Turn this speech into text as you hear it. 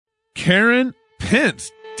Karen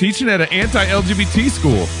Pence teaching at an anti-LGBT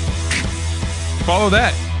school. Follow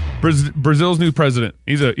that. Brazil's new president.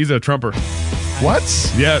 He's a Trumper. What?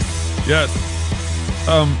 Yes.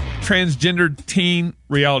 Transgendered teen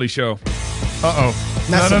reality show. Uh-oh.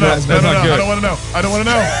 No. I don't want to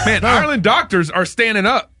know. Man, Ireland doctors are standing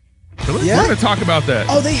up. Really? Yeah. We're going to talk about that.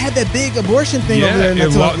 Oh, they had that big abortion thing over there.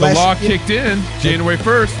 The law kicked in January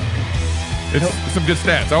 1st. It's some good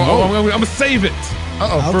stats. I'm going to save it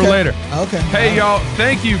for later. Okay. Hey, y'all,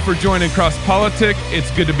 thank you for joining CrossPolitic. It's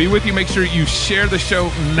good to be with you. Make sure you share the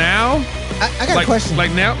show now. I got a question.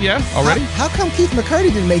 Like now? Yeah? Already? How come Keith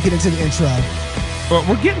McCurdy didn't make it into the intro? Well,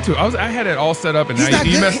 we're getting to it. I had it all set up, and now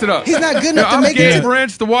you messed it up. He's not good enough to make it. Gabe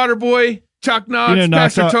Branch, the Water Boy, Chuck Knox,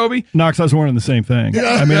 Pastor Toby. Knox, I was wondering the same thing. Yeah.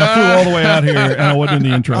 I mean, I flew all the way out here, and I wasn't in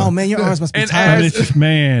the intro. Oh, man, your arms must be tired. I mean, it's just,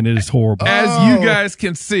 it is horrible. As you guys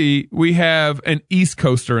can see, we have an East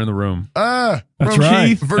Coaster in the room. That's from right.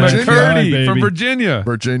 Keith Virginia. McCurdy from Virginia.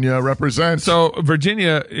 Virginia represents. So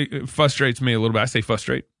Virginia it frustrates me a little bit. I say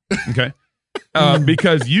frustrate, okay?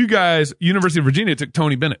 Because you guys, University of Virginia took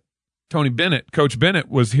Tony Bennett. Coach Bennett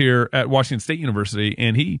was here at Washington State University,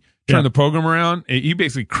 and he turned the program around. He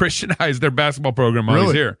basically Christianized their basketball program while he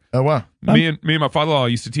was here. Oh, wow. Me and my father-in-law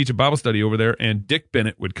used to teach a Bible study over there, and Dick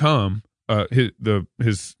Bennett would come.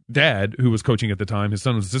 His dad, who was coaching at the time, his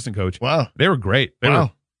son was assistant coach. Wow. They were great. They were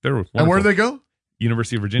wonderful. And where did they go?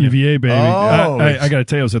 University of Virginia. UVA, baby. Oh. I got to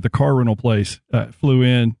tell you, I was at the car rental place. Flew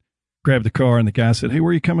in, grabbed the car, and the guy said, "Hey, where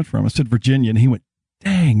are you coming from?" I said, "Virginia." And he went,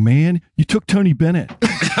 "Dang, man, you took Tony Bennett."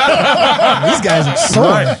 These guys are so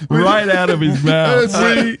right out of his mouth.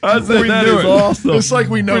 I said, that is awesome. It's like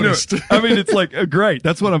we noticed. I mean, it's like, great.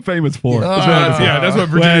 That's what I'm famous for. That's what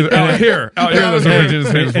Virginia out here. That's what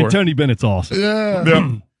Virginia's famous for. And Tony Bennett's awesome.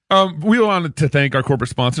 Yeah. We wanted to thank our corporate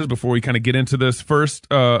sponsors before we kind of get into this. First,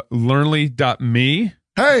 Learnly.me.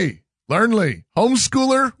 Hey, Learnly,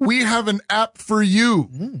 homeschooler, we have an app for you.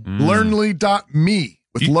 Learnly.me.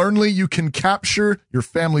 With Learnly, you can capture your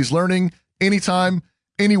family's learning anytime,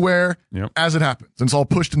 anywhere, as it happens. And it's all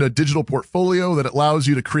pushed into a digital portfolio that allows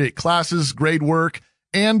you to create classes, grade work,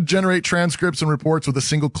 and generate transcripts and reports with a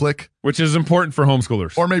single click. Which is important for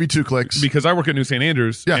homeschoolers. Or maybe 2 clicks. Because I work at New St.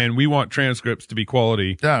 Andrews, and we want transcripts to be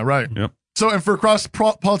quality. Yeah, right. Yep. So, and for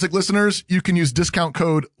CrossPolitic listeners, you can use discount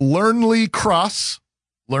code LearnlyCross,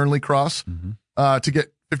 to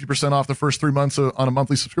get 50% off the first 3 months on a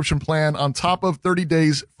monthly subscription plan on top of 30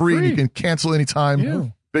 days free. And you can cancel anytime. Yeah.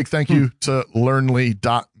 Big thank you to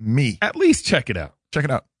Learnly.me. At least check it out. Check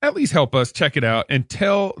it out. At least help us check it out and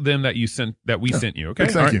tell them that we sent you. Okay.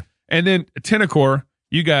 Big thank you. And then Tenacor,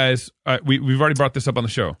 you guys, we've already brought this up on the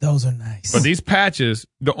show. Those are nice. But these patches,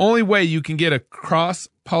 the only way you can get a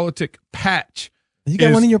CrossPolitic patch. You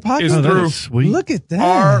got one in your pocket? Is through Look at that.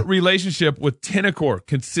 Our relationship with Tenacor,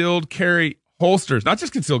 concealed carry holsters, not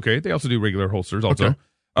just concealed carry, they also do regular holsters also.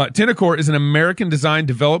 Okay. Tenacor is an American design,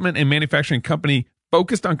 development, and manufacturing company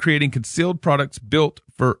focused on creating concealed products built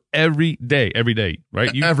for every day,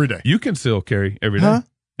 right? Every day. You conceal carry every day. Huh?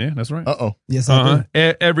 Yeah, that's right. Uh-oh. Yes, I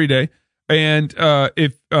do. Every day. And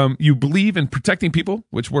if you believe in protecting people,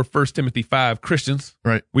 which we're 1 Timothy 5 Christians,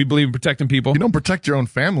 right? We believe in protecting people. You don't protect your own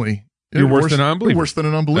family. You're worse than an unbeliever. You're worse than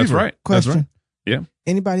an unbeliever. That's right. Question. That's right. Yeah.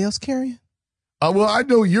 Anybody else carrying? Well, I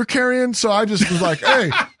know you're carrying, so I just was like, hey,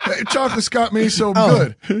 chocolate's got me, so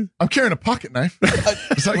good. I'm carrying a pocket knife.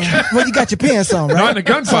 Well, you got your pants on, right? Not in a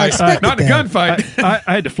gunfight. Not in a gunfight.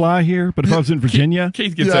 I had to fly here, but if I was in Virginia,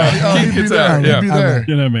 Keith gets out. Keith gets out. He'd be there.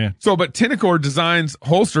 You know, man. So, but Tenacor designs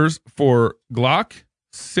holsters for Glock,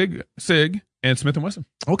 Sig, and Smith & Wesson.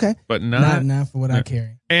 Okay. But not for what I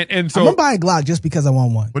carry. And so I'm going to buy a Glock just because I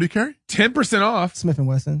want one. What do you carry? 10% off. Smith &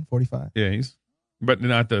 Wesson, 45. Yeah, but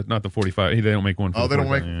not the 45. They don't make one for they don't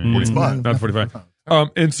make 45. Not the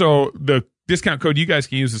 45. And so the discount code you guys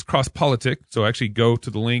can use is CrossPolitic. So actually go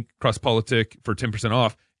to the link, CrossPolitic, for 10%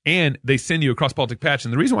 off. And they send you a CrossPolitic patch.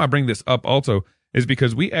 And the reason why I bring this up also is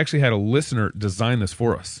because we actually had a listener design this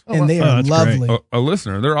for us. And they are lovely. A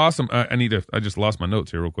listener. They're awesome. I just lost my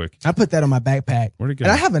notes here real quick. I put that on my backpack. Where'd it go?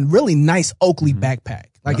 And I have a really nice Oakley backpack.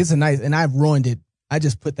 Like it's a nice, and I've ruined it. I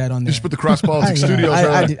just put that on there. You just put the CrossPolitic Studios.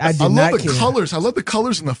 I did love the colors. I love the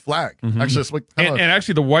colors in the flag. Actually, it's like and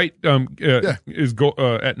actually the white is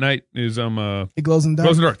at night is it glows in the dark.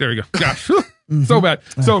 Glows in the dark. There you go. Gosh, so bad.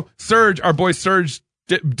 So Serge, our boy Serge,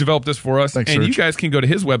 developed this for us. Thanks, and Serge. You guys can go to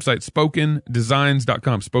his website,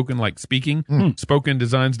 spokendesigns.com. Spoken like speaking.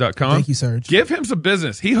 Spokendesigns.com. Thank you, Serge. Give him some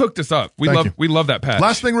business. He hooked us up. We love that patch.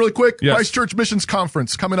 Last thing really quick. Yes. Christchurch Missions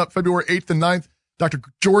Conference coming up February 8th and 9th. Dr.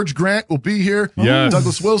 George Grant will be here. Yes.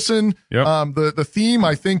 Douglas Wilson. Yep. The theme,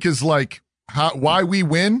 I think, is like why we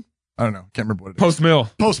win. I don't know. Can't remember what it is. Post-mill.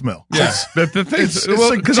 Post-mill. Yeah. The thing It's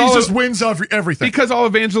like Jesus wins everything. Because all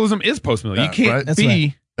evangelism is post-mill. Yeah, you can't right?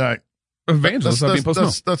 be Right. evangelist without being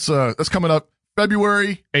post-mill. That's coming up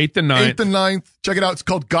February 8th and 9th. Check it out. It's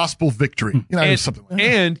called Gospel Victory. Something like that.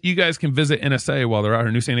 And you guys can visit NSA while they're out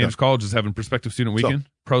here. New St. Andrews College is having Prospective Student Weekend.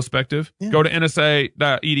 Prospective. Yeah. Go to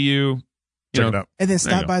nsa.edu. Check it out. And then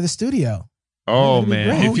stop by the studio. Oh, That'd be man.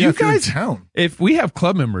 great. If you if you're in guys, town. if we have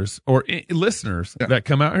club members or listeners Yeah. that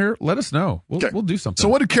come out here, let us know. Okay. We'll do something. So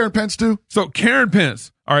what did Karen Pence do? So Karen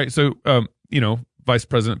Pence. All right. So, Vice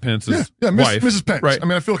President Pence's wife. Mrs. Pence. Right. I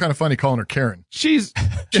mean, I feel kind of funny calling her Karen. She's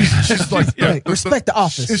like Right. Respect the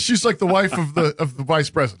office. She's like the wife of the vice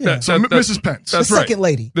president. Yeah. So Mrs. Pence. That's the right. second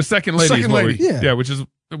lady. The second lady. Second is what lady. we- Yeah. which is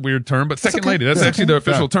a weird term, but second okay. lady. That's Yeah. actually the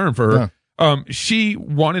official term for her. Yeah. She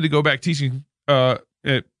wanted to go back teaching at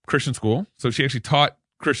Christian school. So she actually taught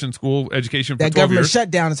Christian school education for That 12 government years.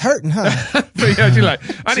 shutdown is hurting, huh? But yeah, she's like,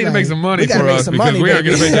 I need to make some money we gotta for make us some because money, we are going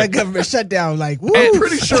baby. to make That government shutdown, like, woo. I'm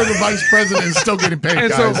pretty sure the vice president is still getting paid,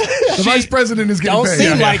 And guys. so The vice president is getting Don't paid.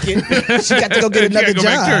 seem like it. She got to go get She another gotta go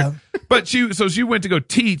back to job. church. But she went to go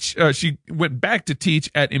teach. She went back to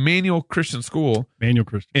teach at Emmanuel Christian School Manuel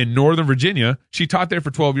Christian. in Northern Virginia. She taught there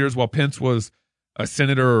for 12 years while Pence was a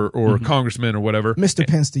senator or a congressman or whatever. Mr.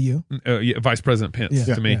 Pence to you. Vice President Pence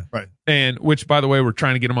Yeah. to me. Yeah. Right. And which, by the way, we're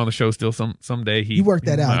trying to get him on the show still someday. You worked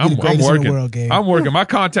that out. You're the greatest in the world, Gabe. I'm working. My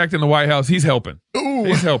contact in the White House, he's helping. Ooh.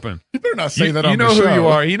 He's helping. You better not say You, that you on know the who show. you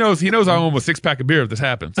are. He knows I own a 6-pack of beer if this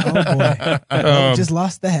happens. Oh, boy. Just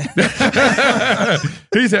lost that.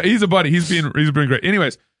 he's a buddy. He's been great.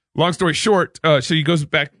 Anyways, long story short, she goes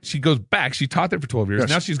back. She taught there for 12 years. Yes.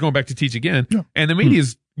 Now she's going back to teach again. Yeah. And the media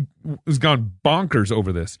has gone bonkers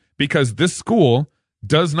over this because this school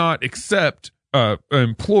does not accept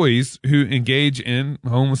employees who engage in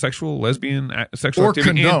homosexual, lesbian, sexual Or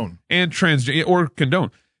activity condone. and transgender or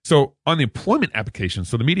condone. So on the employment application,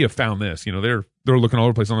 so the media found this. They're looking all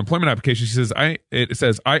over the place on the employment application. She says, it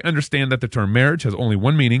says, I understand that the term marriage has only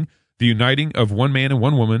one meaning: the uniting of one man and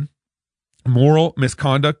one woman. Moral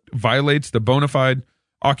misconduct violates the bona fide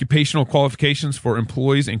occupational qualifications for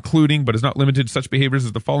employees, including but is not limited to such behaviors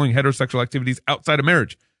as the following heterosexual activities outside of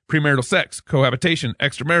marriage: premarital sex, cohabitation,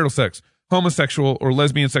 extramarital sex, homosexual or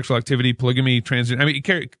lesbian sexual activity, polygamy, transgender. I mean,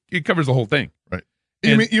 it covers the whole thing. Right.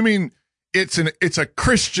 And- You mean it's a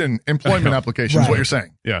Christian employment application is Right. what you're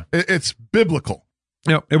saying. Yeah. It's biblical.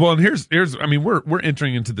 Yeah. Well, and here's. I mean, we're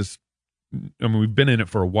entering into this. I mean, we've been in it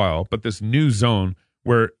for a while, but this new zone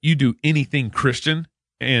where you do anything Christian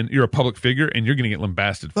and you're a public figure and you're going to get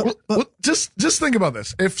lambasted for it. Well, just think about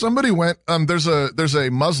this. If somebody went, there's a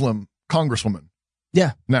Muslim congresswoman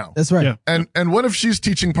Yeah, now, that's right. Yeah. and what if she's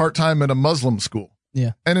teaching part time at a Muslim school?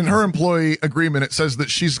 Yeah. And in her employee agreement, it says that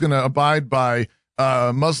she's going to abide by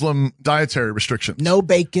Muslim dietary restrictions. No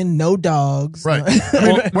bacon, no dogs. Right. I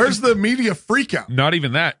mean, where's the media freak out? Not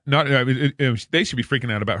even that. I mean, they should be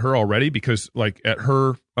freaking out about her already because, like, at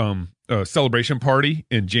her celebration party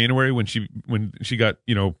in January when she got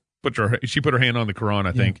put her hand on the Quran,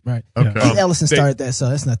 I think. Right. Okay. Keith Ellison started that, so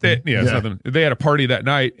that's nothing. It's nothing. They had a party that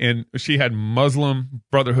night, and she had Muslim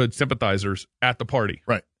Brotherhood sympathizers at the party.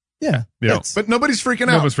 Right. Yeah. That's- But nobody's freaking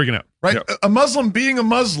out. Nobody's freaking out. Right. Yeah. A Muslim being a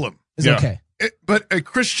Muslim, It's Yeah. okay. but a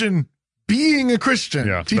Christian being a Christian,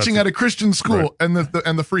 Yeah, teaching that's- at a Christian school, Right.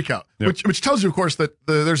 and the freak out, Yep. which tells you, of course, that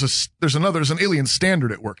there's an alien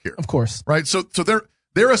standard at work here. Of course. Right. So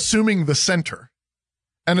they're assuming the center,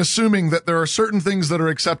 and assuming that there are certain things that are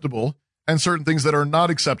acceptable and certain things that are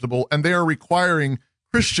not acceptable, and they are requiring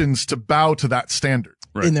Christians to bow to that standard.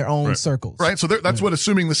 Right. In their own Right. circles. Right. So that's what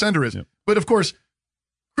assuming the center is. Yep. But of course,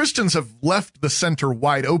 Christians have left the center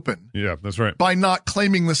wide open Yeah, that's right. by not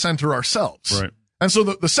claiming the center ourselves. Right. And so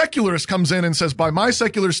the secularist comes in and says, by my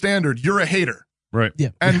secular standard, you're a hater. Right. Yeah.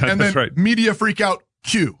 And Yeah, and that's then right. media freak out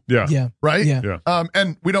Q. Yeah. Yeah. Right? Yeah. Yeah.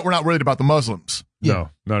 And we're not worried about the Muslims. No,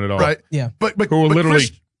 not at all. Right? Yeah. But Who literally-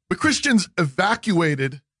 but Christians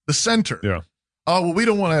evacuated the center. Yeah. Oh, well, we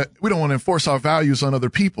don't want to enforce our values on other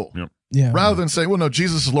people. Yeah. Yeah. Rather than say, well, no,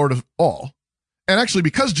 Jesus is Lord of all. And actually,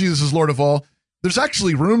 because Jesus is Lord of all, there's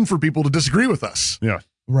actually room for people to disagree with us Yeah.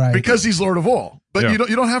 Right. because he's Lord of all. But Yeah.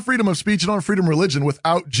 you don't have freedom of speech, you don't have freedom of religion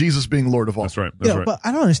without Jesus being Lord of all. That's right. That's Yeah, right. but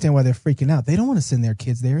I don't understand why they're freaking out. They don't want to send their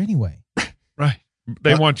kids there anyway. Right.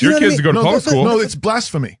 They want You your know what I kids to mean? go to public school. No, it's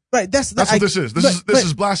blasphemy. Right. That's What this is. This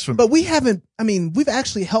is blasphemy. But we haven't. I mean, we've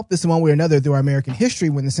actually helped this in one way or another through our American history,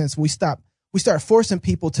 when in the sense we start forcing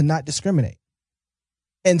people to not discriminate.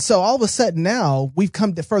 And so all of a sudden now we've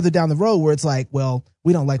come further down the road where it's like, well,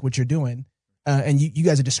 we don't like what you're doing, and you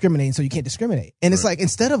guys are discriminating, so you can't discriminate. And it's like,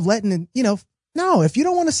 instead of letting No, if you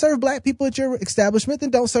don't want to serve black people at your establishment, then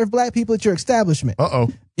don't serve black people at your establishment. Uh-oh.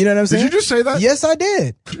 You know what I'm saying? Did you just say that? Yes, I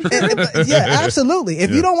did. Yeah, absolutely.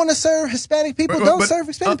 If you don't want to serve Hispanic people, don't serve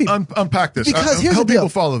Hispanic people. Unpack this. Because here's help the deal. people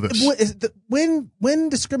follow this. When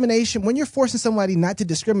discrimination, when you're forcing somebody not to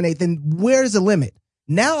discriminate, then where's the limit?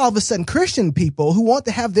 Now, all of a sudden, Christian people who want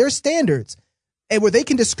to have their standards and where they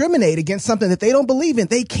can discriminate against something that they don't believe in,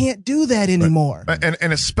 they can't do that anymore. Right.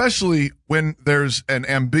 And especially when there's an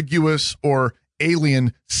ambiguous or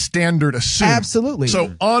alien standard assumed. Absolutely.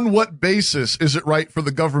 So on what basis is it right for the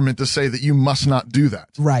government to say that you must not do that?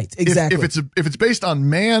 Right, exactly. If it's based on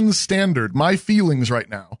man's standard, my feelings right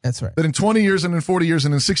now. That's right. That in 20 years and in 40 years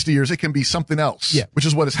and in 60 years, it can be something else. Yeah. Which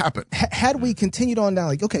is what has happened. Had we continued on down,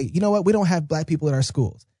 like, okay, you know what? We don't have black people at our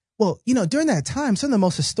schools. Well, during that time, some of the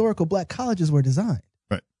most historical black colleges were designed.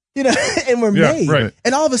 Right. And were made. Right.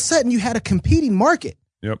 And all of a sudden you had a competing market.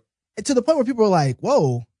 Yep. And to the point where people were like,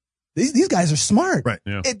 whoa, these guys are smart. Right.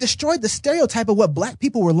 Yeah. It destroyed the stereotype of what black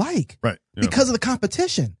people were like. Right. Because of the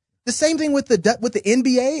competition. The same thing with the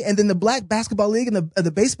NBA and then the black basketball league and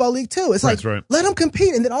the baseball league too. It's like, let them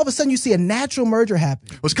compete. And then all of a sudden you see a natural merger happen.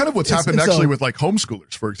 Well, it's kind of what's happened actually with like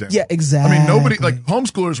homeschoolers, for example. Yeah, exactly. I mean, nobody, like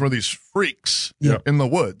homeschoolers were these freaks Yep. in the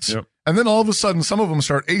woods. Yep. And then all of a sudden, some of them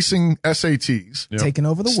start acing SATs. Yep. Taking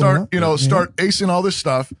over the Start, world. start acing all this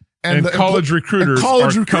stuff. And college recruiters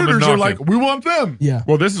are coming like, knocking. we want them. Yeah.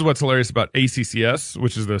 Well, this is what's hilarious about ACCS,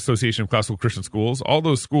 which is the Association of Classical Christian Schools. All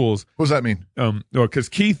those schools. What does that mean? Because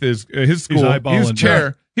Keith is his school.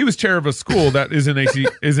 He was chair of a school that is in the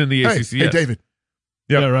ACCS. Hey, David.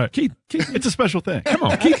 Yeah, right. Keith, It's a special thing. come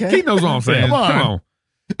on. Keith knows what I'm saying. Come on.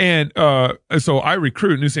 And so I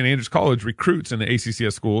recruit. New St. Andrews College recruits in the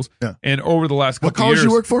ACCS schools. Yeah. And over the last What couple college years,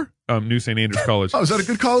 you work for? New St. Andrews College. Oh, is that a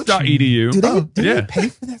good college? .edu. Do they yeah. pay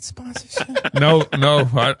for that sponsorship? No,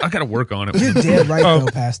 I got to work on it. You're dead right, though,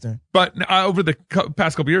 Pastor. But over the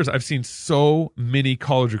past couple years, I've seen so many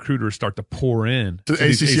college recruiters start to pour in to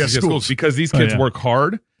these ACCS schools because these kids work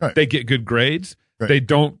hard. Right. They get good grades. Right. They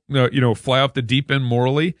don't, fly off the deep end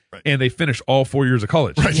morally, and they finish all 4 years of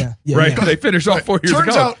college. Right. Yeah. They finish all 4 years of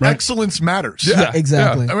college. Turns out excellence matters. Yeah,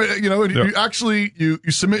 exactly. I mean, you actually you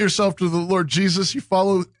submit yourself to the Lord Jesus. You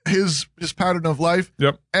follow his pattern of life.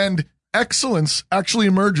 Yep. And excellence actually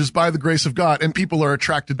emerges by the grace of God, and people are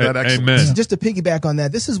attracted to that excellence. Amen. Just to piggyback on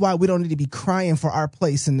that, this is why we don't need to be crying for our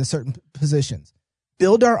place in the certain positions.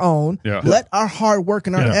 Build our own. Yeah. Let our hard work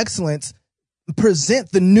and our excellence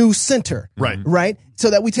present the new center. Right.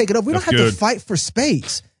 So that we take it over. We don't have to fight for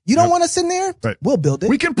space. You don't want us in there? Right. We'll build it.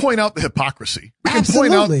 We can point out the hypocrisy. We can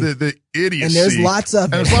Absolutely. point out the idiocy. And there's lots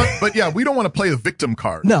of it. But yeah, we don't want to play the victim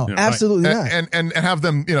card. No, absolutely not. And have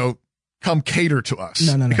them, come cater to us.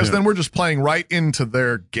 No. Because then we're just playing right into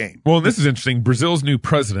their game. Well, this is interesting. Brazil's new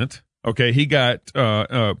president, he got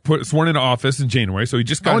sworn into office in January, so he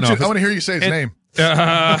just got in office. I want to hear you say his name. You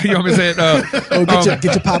want me to say it?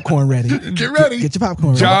 Get your popcorn ready. Get ready. Get your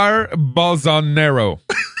popcorn ready. Jair Bolsonaro.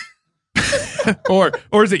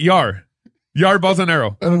 or is it Yar? Yar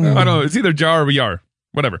Bolsonaro. I don't know. It's either Jar or Yar.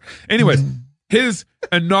 Whatever. Anyways, his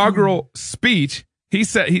inaugural speech, he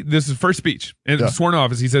said, this is his first speech in sworn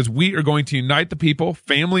office. He says, we are going to unite the people,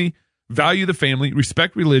 value the family,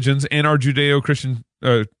 respect religions, and our Judeo-Christian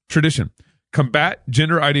tradition, combat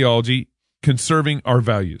gender ideology, conserving our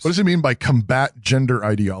values. What does it mean by combat gender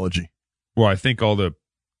ideology? Well, I think all the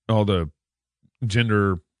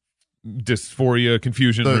gender dysphoria,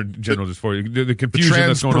 confusion, or general dysphoria, the confusion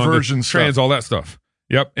that's going on, the trans, all that stuff.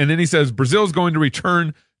 Yep. And then he says, Brazil's going to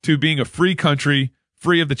return to being a free country,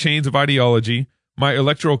 free of the chains of ideology. My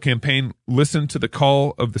electoral campaign listened to the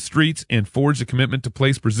call of the streets and forged a commitment to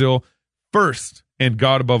place Brazil first and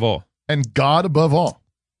God above all. And God above all.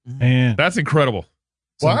 Man. That's incredible.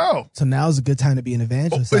 Wow. So now's a good time to be an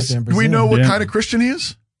evangelist out there in Do Brazil. we know what kind of Christian he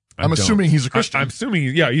is? I'm assuming he's a Christian. I'm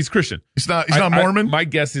assuming, he's Christian. He's not Mormon? My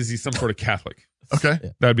guess is he's some sort of Catholic.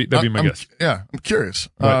 Okay. That'd be my guess. Yeah, I'm curious.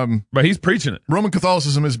 But he's preaching it. Roman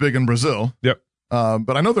Catholicism is big in Brazil. Yep.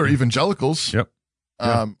 But I know there are evangelicals. Yep.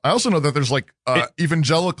 I also know that there's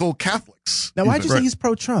evangelical Catholics. Now, why'd you say he's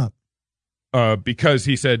pro-Trump? Because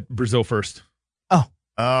he said Brazil first.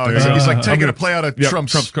 Oh, he's like taking a play out of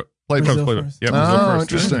Trump's playbook. Brazil first.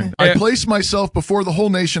 Interesting. I place myself before the whole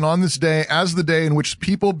nation on this day as the day in which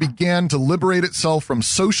people began to liberate itself from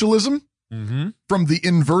socialism, from the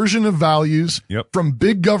inversion of values, from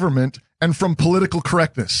big government, and from political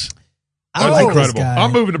correctness. That's incredible.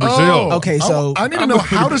 I'm moving to Brazil. Okay, so I need to know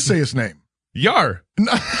how to say his name. Yar.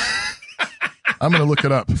 I'm going to look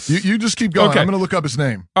it up. You just keep going. Okay. I'm going to look up his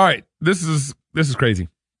name. All right. This is crazy.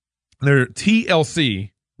 Their TLC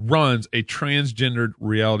runs a transgendered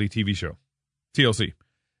reality TV show. TLC.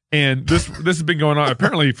 And this has been going on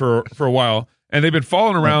apparently for a while. And they've been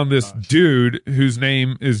following around this dude whose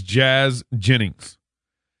name is Jazz Jennings.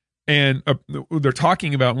 And they're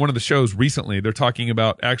talking about one of the shows recently. They're talking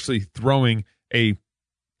about actually throwing I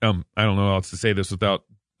don't know how else to say this without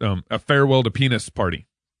a farewell to penis party.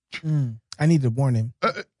 I need to warn him.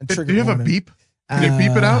 Do you have a beep? Can you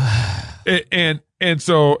beep it out?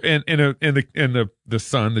 So the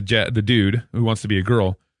son, the dude who wants to be a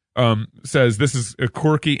girl, says this is a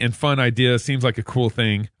quirky and fun idea. Seems like a cool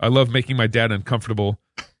thing. I love making my dad uncomfortable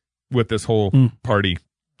with this whole party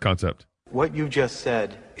concept. What you just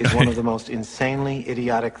said is one of the most insanely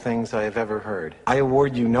idiotic things I have ever heard. I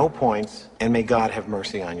award you no points, and may God have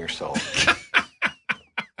mercy on your soul.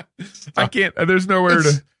 I can't. There's nowhere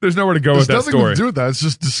to go with that story. There's nothing to do with that. It's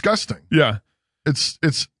just disgusting. Yeah, it's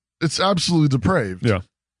absolutely depraved. Yeah,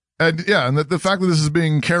 and the fact that this is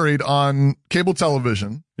being carried on cable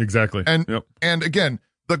television, exactly, and again,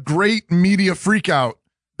 the great media freakout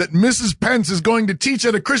that Mrs. Pence is going to teach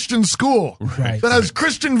at a Christian school that has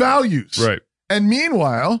Christian values. Right. And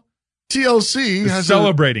meanwhile, TLC has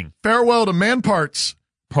celebrating a farewell to man parts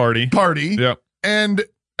party. Yep. And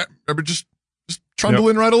just trundle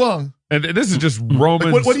in right along. And this is just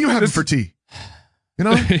Romans. Like, what do you have for tea? You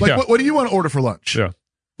know, like what do you want to order for lunch? Yeah.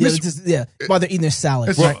 While they're eating their salad.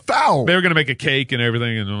 It's foul. They were going to make a cake and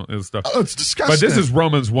everything and stuff. Oh, it's disgusting. But this is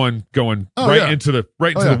Romans 1 going into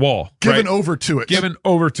the wall. Given over to it. Given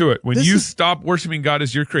over to it. When you stop worshiping God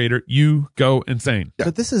as your creator, you go insane. Yeah.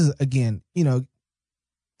 But this is, again,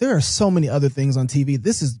 there are so many other things on TV.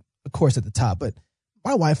 This is, of course, at the top. But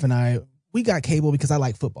my wife and I, we got cable because I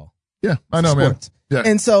like football. Yeah, I know, sports. Man. Yeah.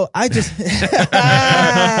 And so I just all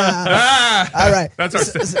right. That's our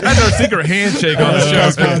secret handshake on the show.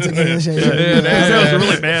 That was a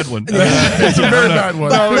really bad one. It's a very bad one.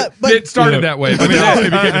 But it started that way.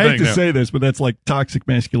 I hate to say this, but that's like toxic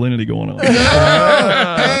masculinity going on.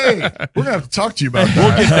 Hey, we're gonna have to talk to you about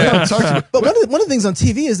that. But one of the things on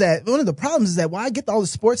TV is that one of the problems is that while I get all the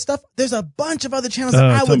sports stuff, there's a bunch of other channels that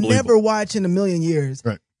I would never watch in a million years.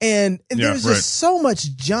 Right. And there's just so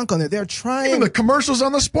much junk on there. They're trying. Even the commercials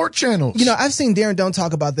on the sport channels. I've seen Darren Don't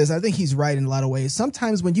talk about this. I think he's right in a lot of ways.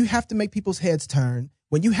 Sometimes when you have to make people's heads turn,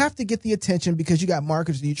 when you have to get the attention because you got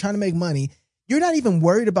marketers and you're trying to make money, you're not even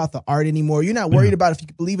worried about the art anymore. You're not worried about if you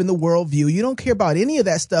believe in the worldview. You don't care about any of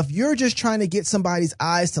that stuff. You're just trying to get somebody's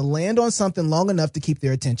eyes to land on something long enough to keep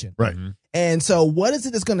their attention. Right. And so what is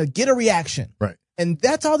it that's going to get a reaction? Right. And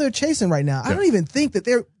that's all they're chasing right now. I don't even think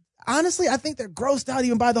that honestly, I think they're grossed out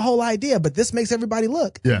even by the whole idea, but this makes everybody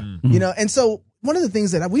look. Yeah. And so one of the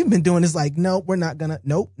things that we've been doing is like, no, we're not gonna,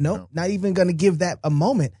 nope, not even gonna give that a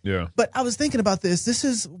moment. Yeah. But I was thinking about this. This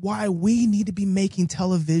is why we need to be making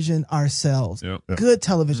television ourselves. Yep. Good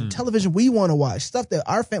television, television we want to watch, stuff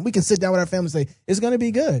that we can sit down with our family and say, it's gonna be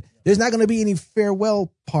good. There's not gonna be any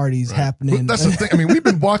farewell parties happening. But that's the thing. I mean, we've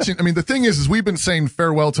been watching. I mean, the thing is we've been saying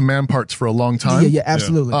farewell to man parts for a long time. Yeah,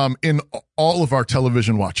 absolutely. In all of our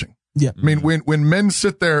television watching. Yeah. I mean, when men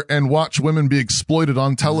sit there and watch women be exploited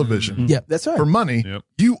on television that's right. for money,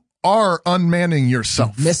 you are unmanning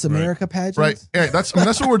yourself. Miss America pageants. Right. Yeah, that's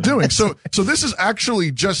what we're doing. So this is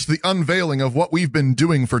actually just the unveiling of what we've been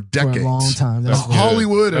doing for decades. For a long time. That's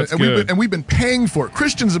Hollywood, good. and we've been paying for it.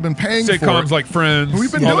 Christians have been paying for it. Sitcoms like Friends. We've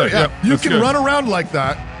been doing it. Yep, you can run around like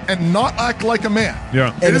that and not act like a man.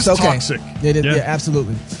 Yeah. And it's okay. toxic. It is, yeah,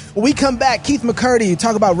 absolutely. When we come back, Keith McCurdy,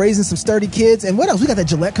 talk about raising some sturdy kids. And what else? We got that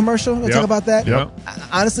Gillette commercial. We'll talk about that. Yep.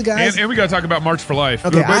 Honestly, guys. And we got to talk about March for Life.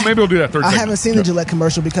 Okay, Maybe we'll do that third I segment. haven't seen the Gillette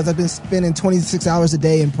commercial because I've been spending 26 hours a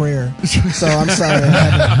day in prayer. So I'm sorry.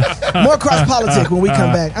 More CrossPolitic when we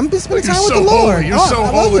come back. I'm just spending time with the Lord. Holy. You're so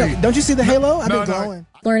holy. Don't you see the halo? I've been glowing.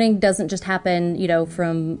 Learning doesn't just happen,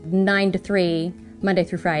 from 9 to 3, Monday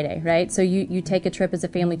through Friday, right? So you take a trip as a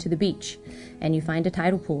family to the beach and you find a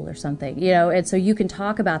tidal pool or something, and so you can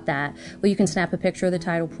talk about that. Well, you can snap a picture of the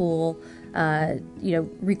tidal pool,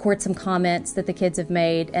 record some comments that the kids have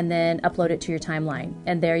made and then upload it to your timeline.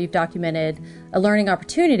 And there you've documented a learning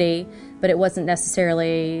opportunity, but it wasn't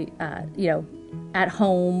necessarily, at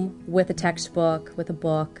home with a textbook, with a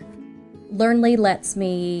book. Learnly lets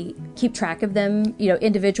me keep track of them,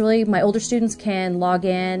 individually. My older students can log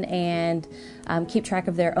in and keep track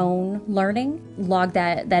of their own learning, log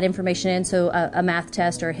that information in, so a math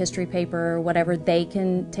test or a history paper or whatever, they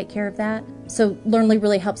can take care of that. So Learnly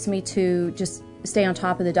really helps me to just stay on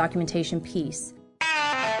top of the documentation piece.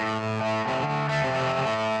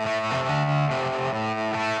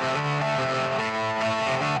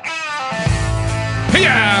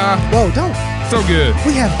 Yeah. Whoa, don't. So good.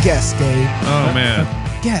 We have guests, Gabe. Oh, man.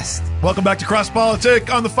 Guests. Welcome back to CrossPolitic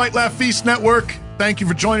on the Fight Laugh Feast Network. Thank you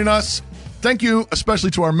for joining us. thank you,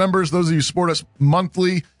 especially to our members, those of you who support us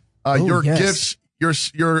monthly. Your yes.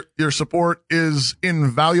 gifts, your support is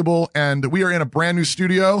invaluable, and we are in a brand new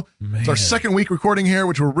studio. Man. It's our second week recording here,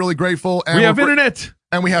 which we're really grateful. And we have internet.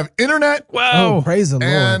 And we have internet. Wow. Oh, praise the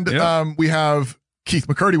Lord. And we have Keith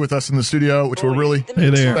McCurdy with us in the studio, which we're really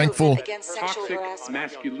thankful. Toxic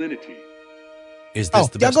masculinity. Is this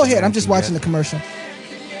the y'all best go ahead. man I'm just can watching get? the commercial.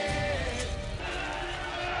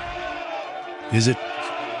 Is it?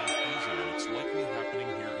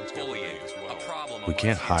 We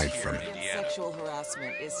can't hide from it. Sexual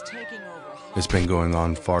harassment is taking over. It's been going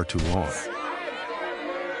on far too long.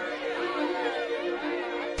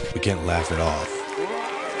 We can't laugh it off.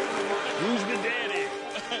 Who's the daddy?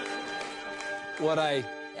 What I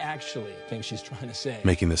actually think she's trying to say.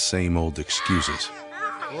 Making the same old excuses.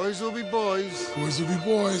 Boys will be boys. Boys will be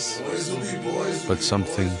boys. Boys will be boys. But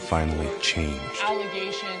something finally changed.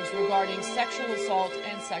 Allegations regarding sexual assault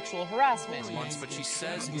and sexual harassment. But she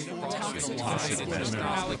says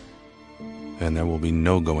And there will be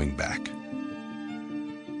no going back.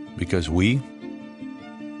 Because we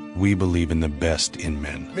believe in the best in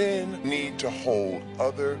men. Men need to hold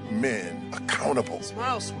other men accountable.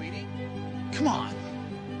 Smile, sweetie. Come on.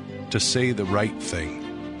 To say the right thing.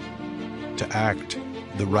 To act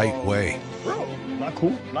the right way. Bro, not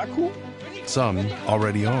cool. Not cool. Some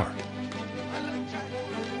already are.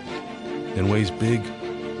 In ways big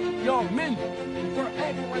Yo, men, we're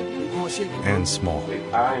acting like and small.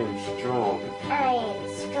 I am strong.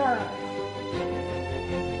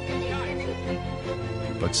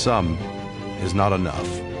 But some is not enough.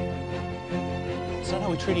 It's not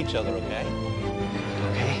how we treat each other, okay?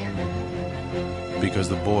 Okay. Because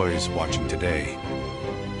the boys watching today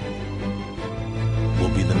will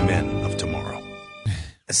be the men of tomorrow.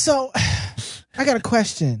 So, I got a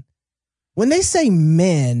question. When they say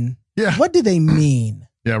men, Yeah. what do they mean?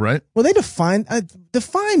 Yeah, right? Well, they define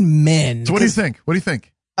men. So what do you think? What do you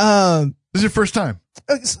think? This is your first time.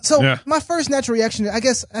 My first natural reaction, I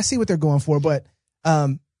guess I see what they're going for, but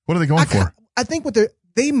what are they going for? I think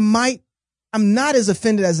they might. I'm not as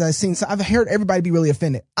offended as I've seen. So I've heard everybody be really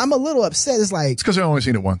offended. I'm a little upset. It's like, It's because I've only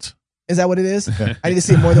seen it once. is that what it is? I need to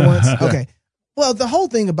see it more than once. Okay. Well, the whole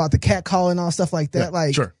thing about the cat call and all stuff like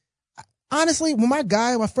that, Sure. honestly, when my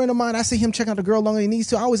friend of mine, I see him check out the girl longer than he needs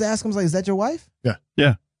to, I always ask him, like, is that your wife? Yeah.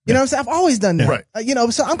 Yeah. You know what I'm saying? I've always done that. Right.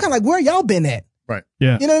 So I'm kind of like, where y'all been at? Right.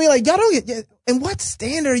 Yeah. You know what I mean? Like, y'all don't get, and what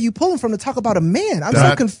standard are you pulling from to talk about a man? I'm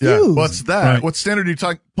so confused. Yeah. What's that? Right. What standard are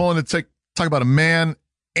you pulling to talk about a man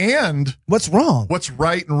and What's wrong? what's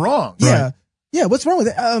right and wrong? Yeah. Right. Yeah. What's wrong with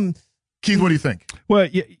it? Keith, what do you think? Well,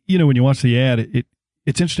 when you watch the ad,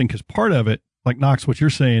 it's interesting because part of it, like Knox, what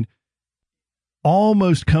you're saying,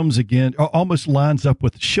 almost lines up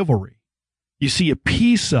with chivalry. You see a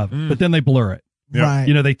piece of it, but then they blur it. Yeah.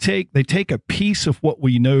 Right. They take a piece of what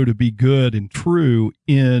we know to be good and true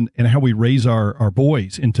and how we raise our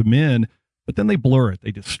boys into men, but then they blur it.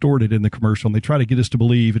 They distort it in the commercial and they try to get us to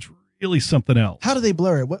believe it's really something else. How do they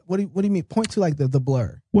blur it? What do you mean? Point to like the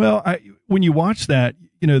blur. Well, when you watch that,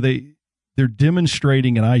 they're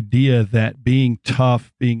demonstrating an idea that being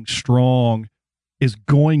tough, being strong is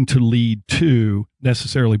going to lead to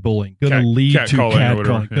necessarily bullying, going to lead to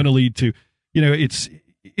catcalling, going to lead to,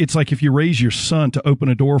 it's like if you raise your son to open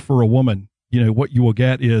a door for a woman, what you will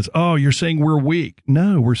get is, oh, you're saying we're weak.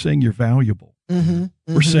 No, we're saying you're valuable.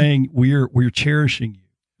 Mm-hmm. We're saying we're cherishing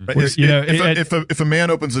you. But if a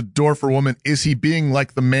man opens a door for a woman, is he being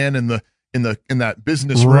like the man in that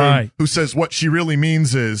business room who says what she really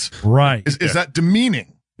means is right? Is that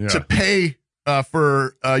demeaning to pay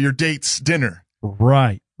for your date's dinner?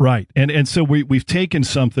 Right. And so we've taken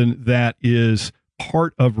something that is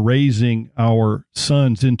part of raising our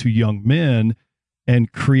sons into young men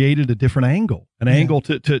and created a different angle, angle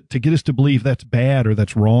to get us to believe that's bad or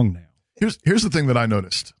that's wrong now. Here's the thing that I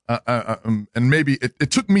noticed, and maybe it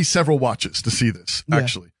took me several watches to see this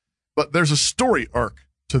actually, but there's a story arc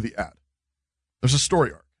to the ad. There's a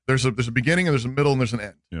story arc. There's a beginning and there's a middle and there's an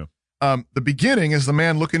end. Yeah. The beginning is the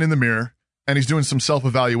man looking in the mirror and he's doing some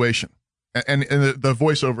self-evaluation, and the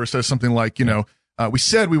voiceover says something like, we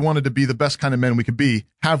said we wanted to be the best kind of men we could be.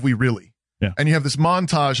 Have we really? Yeah. And you have this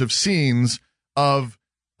montage of scenes of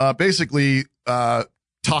basically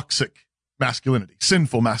toxic masculinity,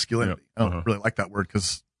 sinful masculinity. I don't really like that word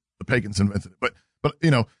because the pagans invented it. But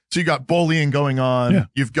so you got bullying going on. Yeah.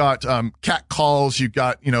 You've got cat calls. You've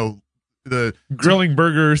got the grilling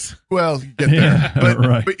burgers. Well, you get there,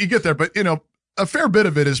 right. But you get there. But a fair bit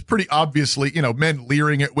of it is pretty obviously men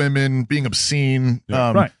leering at women, being obscene.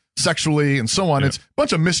 Right. sexually and so on. Yeah. It's a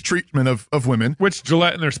bunch of mistreatment of women. Which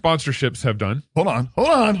Gillette and their sponsorships have done. Hold on.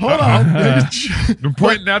 I'm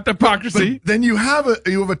pointing out the hypocrisy. But then you have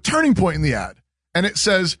a turning point in the ad, and it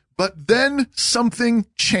says, but then something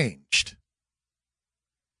changed.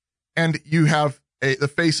 And you have the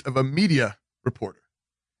face of a media reporter,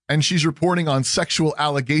 and she's reporting on sexual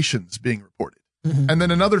allegations being reported. Mm-hmm. And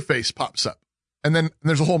then another face pops up, and then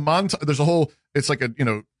there's a whole montage. It's like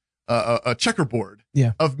a checkerboard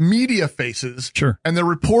of media faces. Sure. And they're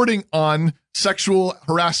reporting on sexual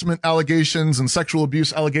harassment allegations and sexual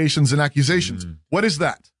abuse allegations and accusations. What is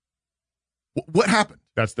that? What happened?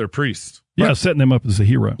 That's their priest. Yeah, Right. setting them up as a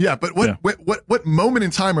hero. Yeah, but what moment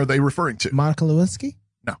in time are they referring to? Monica Lewinsky?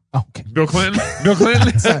 No. Oh, okay. Bill Clinton? Bill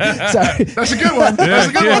Clinton? Sorry. That's a good one. That's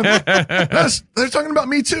a good one. They're talking about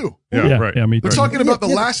Me Too. Yeah, right. Yeah, me They're too. talking about the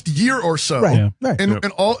last year or so. Right. Right.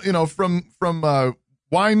 And all, from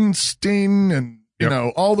Weinstein and,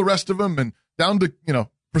 all the rest of them, and down to,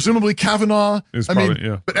 presumably Kavanaugh.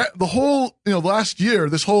 But the whole, the last year,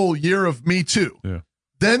 this whole year of Me Too. Yeah.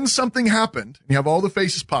 Then something happened, and you have all the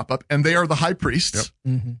faces pop up, and they are the high priests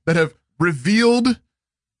that have revealed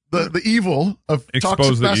the evil of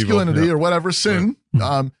toxic masculinity or whatever sin.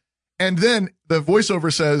 Right. And then the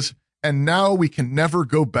voiceover says, and now we can never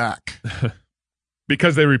go back.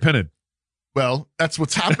 Because they repented. Well, that's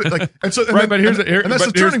what's happened. But here's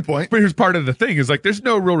the turning point. But here's part of the thing is there's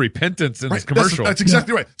no real repentance in this commercial. That's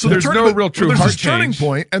exactly right. So there's no real true heart change. Turning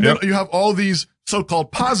point, and then you have all these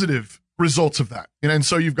so-called positive results of that. And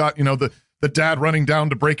so you've got, the dad running down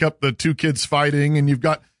to break up the two kids fighting, and you've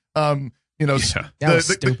got, the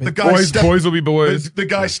guy boys will be boys. The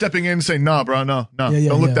guy stepping in saying, "Nah, bro, no,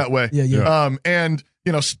 don't look that way." And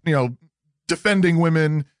defending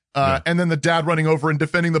women. And then the dad running over and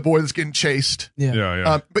defending the boy that's getting chased.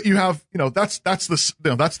 But you have, that's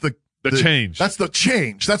the change. That's the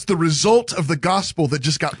change. That's the result of the gospel that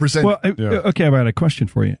just got presented. Well, okay, I've got a question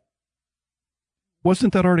for you.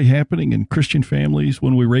 Wasn't that already happening in Christian families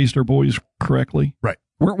when we raised our boys correctly? Right.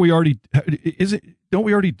 Weren't we already? Don't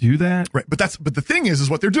we already do that? Right. But the thing is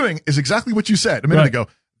what they're doing is exactly what you said a minute ago.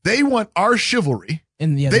 They want our chivalry.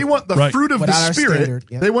 And they want the fruit of the Spirit.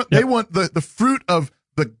 They want the fruit of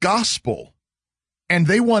the gospel, and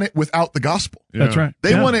they want it without the gospel. That's right.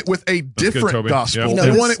 They want it with a different gospel.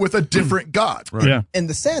 They want it with a different God. Right. Yeah. And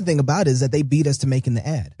the sad thing about it is that they beat us to making the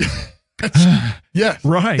ad. Yeah,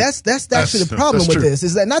 right. That's actually the problem with this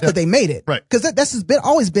is that not that they made it, right? Because that's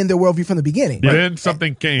always been their worldview from the beginning. Then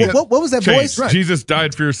something came. What was that voice? Right. Jesus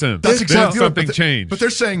died for your sins. That's exactly then something changed. But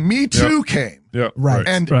they're saying Me Too came. Yeah, right.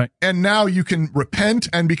 And now you can repent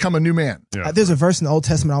and become a new man. Yeah. There's a verse in the Old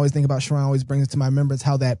Testament I always think about. Sharon always brings it to my remembrance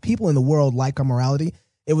how that people in the world like our morality.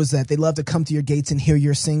 It was that they love to come to your gates and hear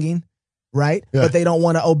your singing. Right, but they don't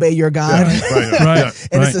want to obey your God. Right.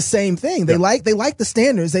 And it's the same thing. They like the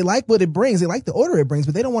standards. They like what it brings. They like the order it brings,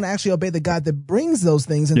 but they don't want to actually obey the God that brings those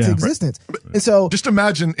things into existence. And so, just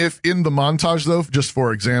imagine if in the montage, though, just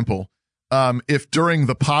for example, if during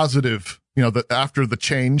the positive, after the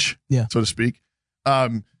change, so to speak,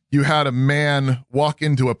 you had a man walk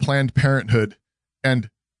into a Planned Parenthood and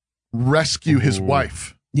rescue his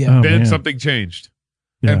wife. Yeah, then something changed.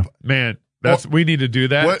 Yeah, man. We need to do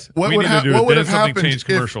that. What would have happened if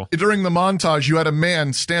during the montage you had a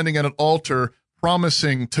man standing at an altar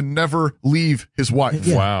promising to never leave his wife?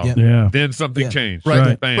 Yeah. Wow. Yeah. Then something changed.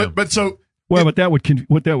 Right. Bam. But so but that would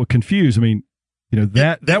confuse. I mean,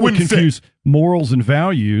 that would confuse morals and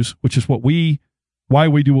values, which is why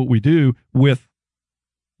we do what we do, with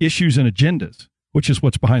issues and agendas, which is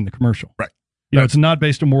what's behind the commercial. Right. It's not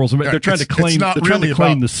based on morals. They're trying to claim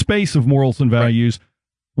the space of morals and values.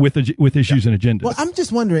 With issues and agendas. Well, I'm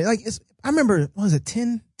just wondering, I remember, what was it,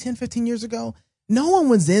 10, 15 years ago? No one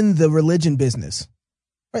was in the religion business.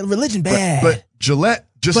 Right? Religion bad. But Gillette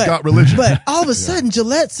got religion. But all of a sudden,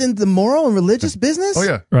 Gillette's in the moral and religious business? Oh,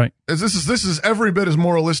 yeah. Right. This is every bit as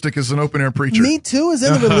moralistic as an open-air preacher. Me Too is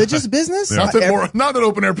in the religious business? Not that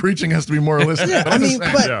open-air preaching has to be moralistic.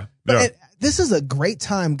 But this is a great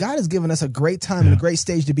time. God has given us a great time and a great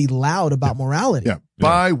stage to be loud about morality. Yeah.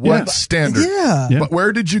 By what standard? Yeah. But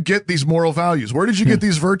where did you get these moral values? Where did you get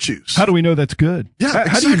these virtues? How do we know that's good? Yeah,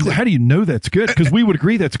 exactly. How do you know that's good? Because we would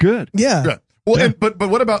agree that's good. Yeah. Well, but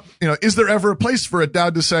what about, is there ever a place for a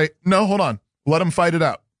dad to say, no, hold on, let him fight it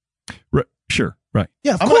out? Right. Sure. Right.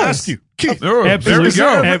 Yeah, of I'm course. going to ask you, Keith. Absolutely.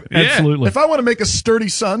 Absolutely. If I want to make a sturdy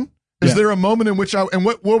son, is there a moment in which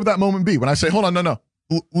what would that moment be? When I say, hold on, no,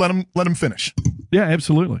 let him finish. Yeah,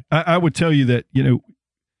 absolutely. I would tell you that,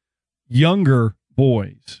 younger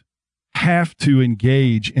boys have to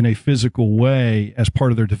engage in a physical way as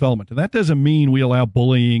part of their development. And that doesn't mean we allow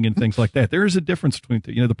bullying and things like that. There is a difference between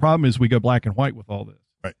the, the problem is we go black and white with all this.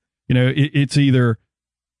 Right. It's either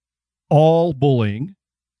all bullying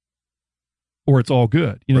or it's all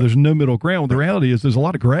good. There's no middle ground. The reality is there's a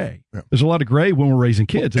lot of gray. Yeah. There's a lot of gray when we're raising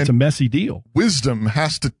kids. It's a messy deal. Wisdom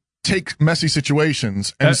has to take messy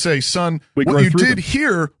situations and say, son, what you did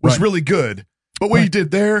here was really good, but what you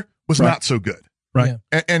did there was not so good. Right.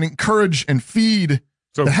 And encourage and feed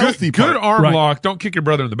the healthy good part. arm lock. Don't kick your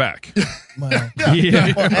brother in the back. And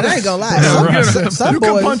I ain't gonna lie. Some you boys,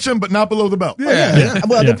 can punch him, but not below the belt.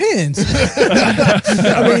 Well, it depends.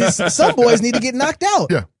 I mean, some boys need to get knocked out.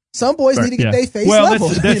 Yeah. Some boys need to get their face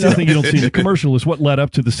leveled. That's the thing you don't see in the commercial is what led up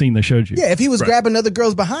to the scene they showed you. Yeah, if he was grabbing other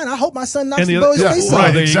girls behind, I hope my son knocks the boy's face off.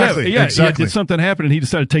 Right, exactly. Yeah, did something happen and he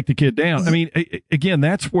decided to take the kid down. I mean, again,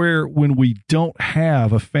 that's where when we don't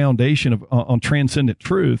have a foundation on transcendent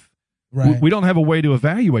truth, we don't have a way to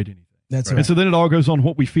evaluate anything. That's right. And so then it all goes on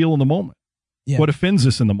what we feel in the moment. Yeah. What offends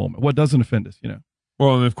us in the moment? What doesn't offend us,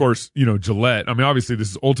 Well, and of course, Gillette. I mean, obviously, this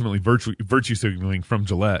is ultimately virtue signaling from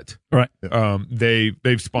Gillette. Right.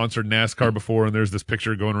 They've sponsored NASCAR before, and there's this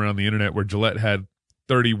picture going around the internet where Gillette had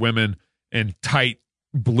 30 women in tight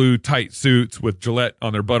suits with Gillette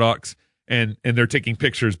on their buttocks, and they're taking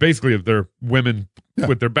pictures basically of their women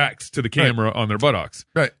with their backs to the camera on their buttocks,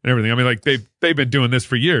 and everything. I mean, like they've been doing this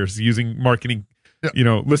for years, using marketing.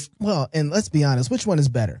 Well, and let's be honest, which one is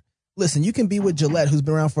better? Listen, you can be with Gillette, who's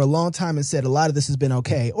been around for a long time and said a lot of this has been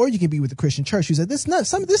okay, or you can be with the Christian church who said this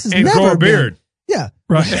has and never grow a beard. Been. Yeah,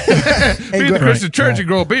 right. Be in the Christian church and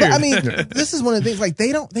grow a beard. But, I mean, this is one of the things. Like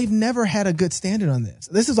they've never had a good standard on this.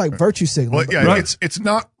 This is like virtue signaling. Well, it's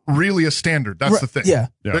not really a standard. That's the thing. Yeah.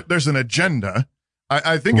 There's an agenda.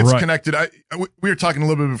 I think it's connected. We were talking a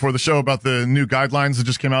little bit before the show about the new guidelines that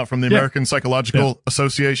just came out from the American Psychological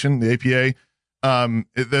Association, the APA.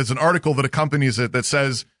 There's an article that accompanies it that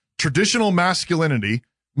says traditional masculinity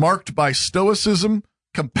marked by stoicism,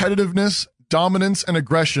 competitiveness, dominance, and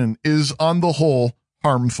aggression is on the whole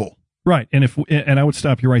harmful. Right. And I would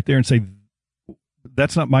stop you right there and say,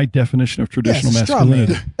 that's not my definition of traditional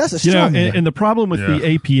masculinity. That's a strong man. And the problem with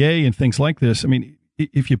the APA and things like this, I mean,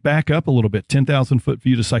 if you back up a little bit, 10,000 foot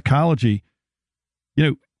view to psychology,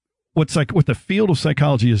 what the field of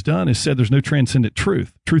psychology has done is said there's no transcendent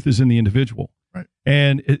truth. Truth is in the individual. Right.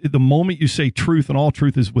 And the moment you say truth and all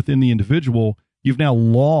truth is within the individual, you've now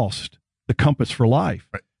lost the compass for life.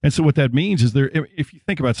 Right. And so what that means is if you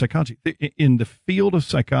think about psychology, in the field of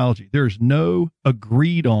psychology, there's no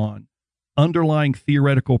agreed on underlying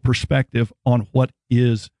theoretical perspective on what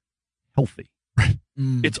is healthy. Right.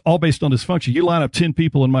 It's all based on dysfunction. You line up 10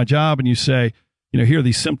 people in my job and you say, here are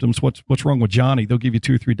these symptoms. What's wrong with Johnny? They'll give you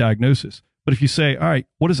 2 or 3 diagnoses. But if you say, all right,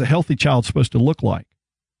 what is a healthy child supposed to look like?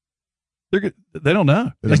 They don't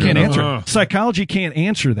know. They can't answer. Psychology can't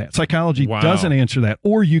answer that. Psychology doesn't answer that.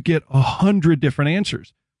 Or you get 100 different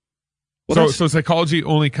answers. Well, so psychology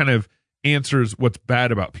only kind of answers what's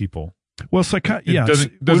bad about people. Well,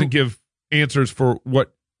 doesn't give answers for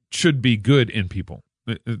what should be good in people.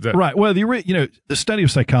 Right. Well, the study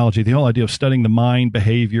of psychology, the whole idea of studying the mind,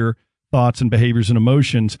 behavior, thoughts and behaviors and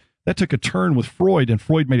emotions, that took a turn with Freud, and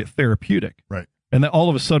Freud made it therapeutic. Right. And then all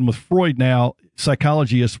of a sudden with Freud now,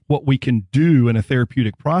 psychology is what we can do in a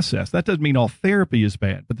therapeutic process. That doesn't mean all therapy is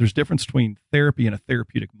bad, but there's a difference between therapy and a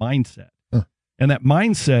therapeutic mindset. And that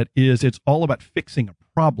mindset is it's all about fixing a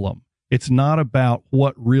problem. It's not about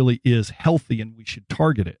what really is healthy and we should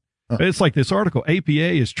target it. It's like this article, APA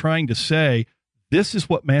is trying to say, this is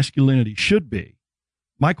what masculinity should be.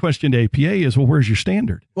 My question to APA is, well, where's your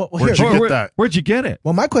standard? Where'd you get that? Where'd you get it?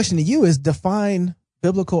 Well, my question to you is define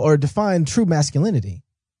biblical or define true masculinity.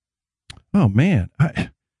 Oh, man. I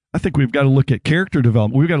think we've got to look at character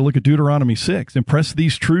development. We've got to look at Deuteronomy 6. Impress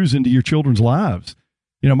these truths into your children's lives.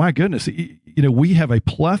 My goodness, we have a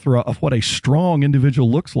plethora of what a strong individual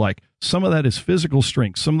looks like. Some of that is physical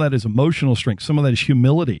strength. Some of that is emotional strength. Some of that is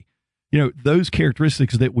humility. Those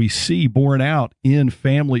characteristics that we see borne out in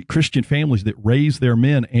Christian families that raise their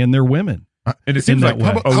men and their women. And it seems like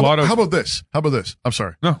how about this? I'm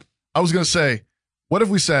sorry. No. I was going to say, what if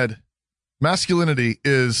we said masculinity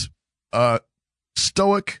is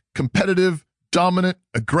stoic, competitive, dominant,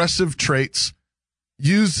 aggressive traits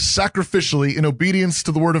used sacrificially in obedience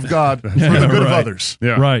to the word of God for the good of others.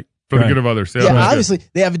 Yeah. Right. For the good of others. Yeah, obviously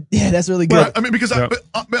they have. Yeah, that's really good. Well, I mean, because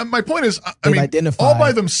my point is, all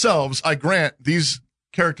by themselves, I grant these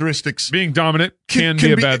characteristics. Being dominant can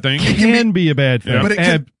be a bad thing. It can be a bad thing.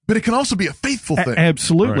 Yeah. But it can also be a faithful thing.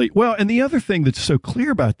 Absolutely. Right. Well, and the other thing that's so clear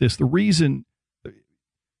about this, the reason,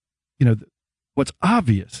 what's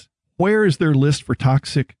obvious, where is their list for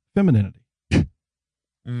toxic femininity.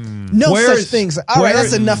 No such things. All right,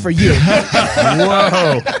 that's enough for you.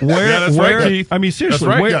 Whoa. That's right, Keith. I mean, seriously,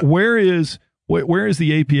 That's right. where is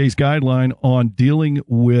the APA's guideline on dealing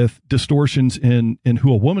with distortions in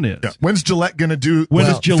who a woman is? Yeah. When's Gillette going to do? When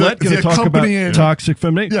is Gillette going to talk about toxic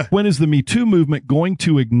femininity? Yeah. When is the Me Too movement going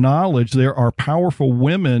to acknowledge there are powerful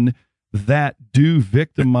women that do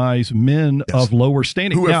victimize men of lower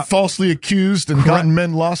standing who have falsely accused and gotten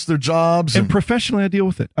men lost their jobs? And professionally, I deal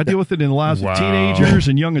with it. I deal with it in the lives of teenagers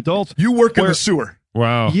and young adults. You work in the sewer.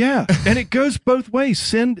 Wow. Yeah, and it goes both ways.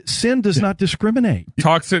 Sin does not discriminate.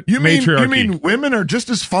 Toxic matriarchy. matriarchy. You mean women are just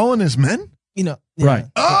as fallen as men? You know, right?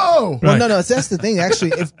 Oh, well, no, that's the thing.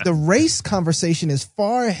 Actually, if the race conversation is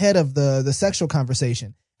far ahead of the sexual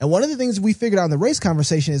conversation, and one of the things we figured out in the race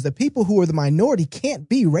conversation is that people who are the minority can't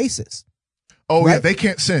be racist. Oh, right? Yeah, they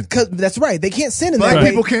can't sin. That's right. They can't sin in Black that way.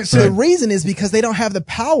 people can't sin. The reason is because they don't have the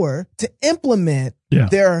power to implement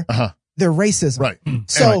their racism. Right.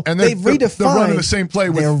 So and they've redefined. They're running the same play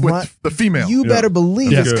with the female. You better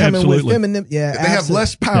believe it's coming with feminine. Yeah, they have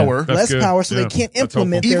less power. Less power, so they can't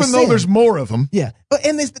implement their even though there's more of them. Yeah. But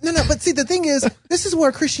but see, the thing is, this is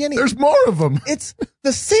where Christianity. There's more of them. It's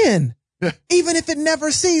the sin. Yeah. Even if it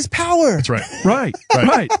never sees power. That's right. Right.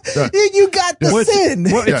 You got the sin.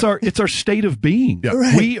 Well, it's our state of being. Yeah.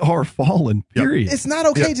 Right. We are fallen, period. It's not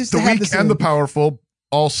okay just to the have weak the sin. and the powerful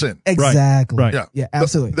all sin. Exactly. Right. Yeah,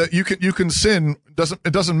 absolutely. That you can sin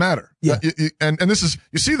it doesn't matter. Yeah. And this is,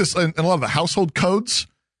 you see this in a lot of the household codes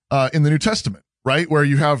in the New Testament, right? Where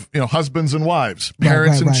you have, husbands and wives,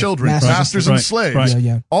 parents and children, masters and slaves. Right.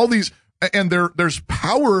 Yeah. All these, and there's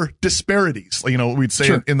power disparities. We'd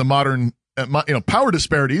say in the modern, power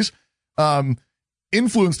disparities,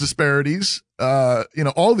 influence disparities,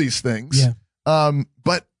 all these things. Yeah.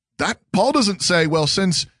 But that Paul doesn't say, well,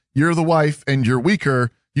 since you're the wife and you're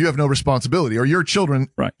weaker, you have no responsibility, or your children,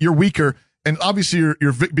 you're weaker, and obviously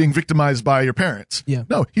you're being victimized by your parents. Yeah.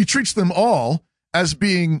 No, he treats them all as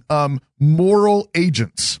being moral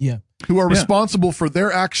agents. Yeah. Who are responsible for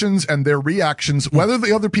their actions and their reactions, whether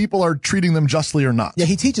the other people are treating them justly or not. Yeah,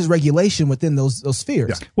 he teaches regulation within those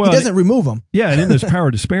spheres. Yeah. Well, he doesn't remove them. Yeah, and in those power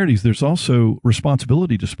disparities, there's also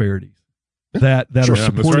responsibility disparities that are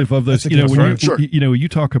supportive of those. You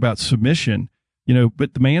talk about submission,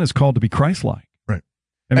 but the man is called to be Christ-like. Right.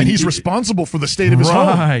 I mean, and he's responsible for the state of his home.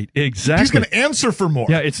 Right, exactly. He's going to answer for more.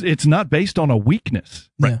 Yeah, it's not based on a weakness.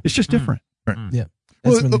 Right. It's just different. Right. Yeah.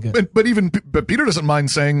 That's really good. But Peter doesn't mind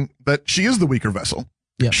saying that she is the weaker vessel.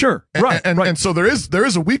 Yeah. Sure. And so there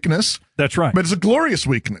is a weakness. That's right. But it's a glorious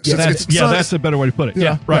weakness. Yeah, that's a better way to put it.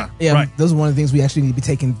 Yeah. Right. Yeah. Right. Those are one of the things we actually need to be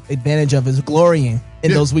taking advantage of, is glorying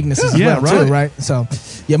in those weaknesses as well, too, right? So,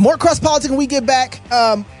 more CrossPolitic when we get back.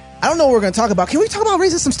 I don't know what we're going to talk about. Can we talk about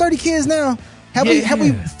raising some sturdy kids now? Have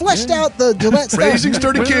we fleshed out the Gillette stuff? Raising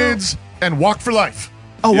sturdy kids and walk for life.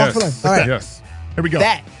 Oh, walk for life. All right. Yes. Here we go.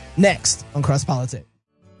 That next on CrossPolitic.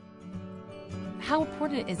 How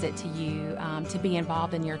important is it to you to be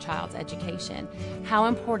involved in your child's education? How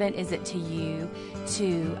important is it to you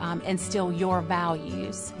to instill your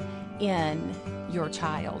values in your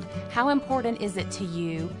child? How important is it to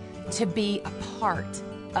you to be a part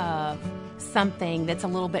of something that's a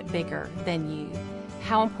little bit bigger than you?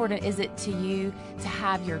 How important is it to you to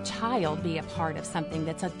have your child be a part of something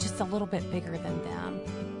that's just a little bit bigger than them?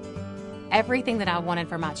 Everything that I wanted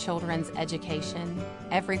for my children's education,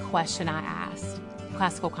 every question I asked,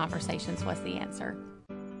 Classical Conversations was the answer.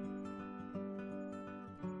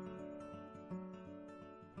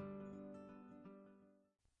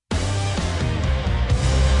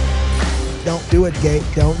 Don't do it, Gabe.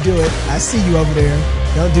 Don't do it. I see you over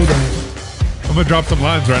there. Don't do that. I'm going to drop some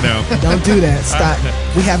lines right now. Don't do that. Stop.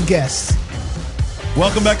 We have guests.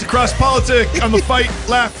 Welcome back to CrossPolitic on the Fight,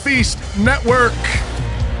 Laugh, Feast Network.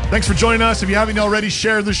 Thanks for joining us. If you haven't already,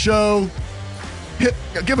 share the show.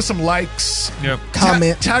 Give us some likes. Yep.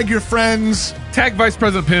 Comment. Tag your friends. Tag Vice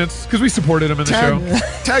President Pence, because we supported him in the show.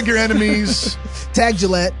 Tag your enemies. Tag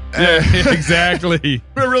Gillette. Yeah, exactly.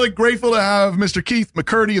 We're really grateful to have Mr. Keith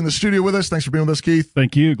McCurdy in the studio with us. Thanks for being with us, Keith.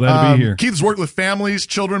 Thank you. Glad to be here. Keith's worked with families,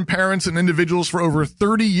 children, parents, and individuals for over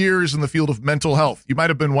 30 years in the field of mental health. You might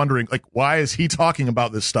have been wondering, why is he talking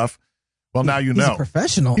about this stuff? Well, now you know. He's a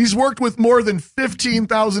professional. He's worked with more than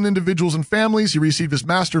 15,000 individuals and families. He received his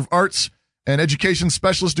Master of Arts and Education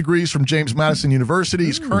Specialist degrees from James Madison University.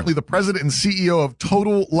 He's currently the president and CEO of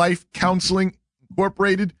Total Life Counseling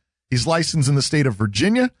Incorporated. He's licensed in the state of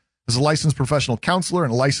Virginia as a licensed professional counselor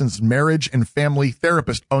and a licensed marriage and family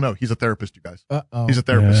therapist. Oh, no, he's a therapist, you guys. Uh-oh. He's a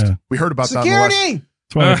therapist. Yeah. We heard about Security! that in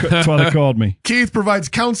That's why they called me. Keith provides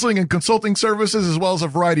counseling and consulting services as well as a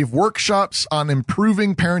variety of workshops on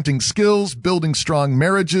improving parenting skills, building strong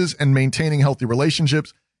marriages, and maintaining healthy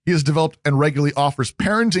relationships. He has developed and regularly offers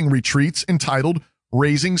parenting retreats entitled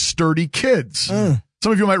Raising Sturdy Kids. Some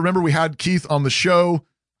of you might remember we had Keith on the show.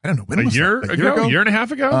 I don't know when was year that? ago, year and a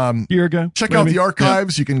half ago. Year ago. Check out the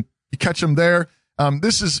archives. You can catch them there.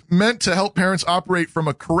 This is meant to help parents operate from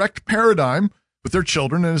a correct paradigm with their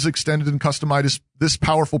children and has extended and customized this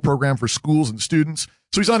powerful program for schools and students.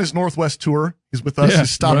 So he's on his Northwest tour. He's with us. He's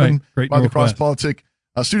stopping by the CrossPolitic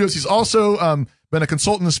studios. He's also been a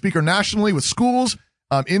consultant and speaker nationally with schools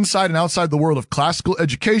inside and outside the world of classical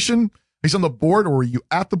education. He's on the board, or were you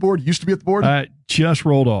at the board? Used to be at the board? Just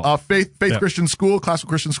rolled off. Faith Christian School, Classical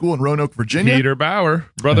Christian School in Roanoke, Virginia. Peter Bauer,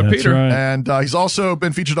 Brother That's Peter. right. And he's also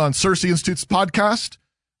been featured on Cersei Institute's podcast.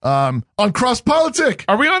 On CrossPolitic.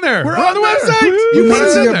 Are we on there? We're on the website. You made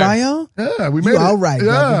it to your bio? Yeah, we made you it. all right,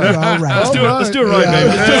 yeah. brother. You all right. Let's do it right,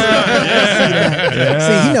 baby.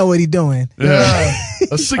 See, he know what he's doing. Yeah.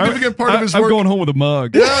 A significant part of his work. I'm going home with a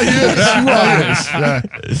mug. Yeah, he is. Yeah.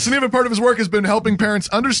 A significant part of his work has been helping parents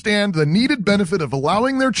understand the needed benefit of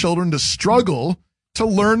allowing their children to struggle to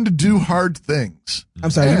learn to do hard things. I'm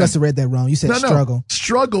sorry, you must have read that wrong. You said struggle. No.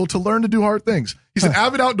 Struggle to learn to do hard things. He's an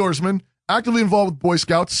avid outdoorsman, actively involved with Boy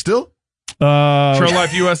Scouts still. Trail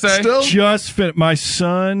Life USA. Still? My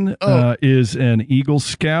son is an Eagle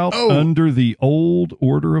Scout under the old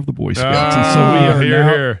order of the Boy Scouts, and so we are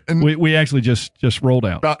here. And we actually just rolled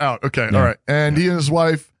out. Out. Okay, all right. And he and his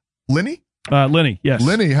wife, Lenny, yes,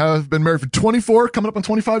 Lenny have been married for 24, coming up on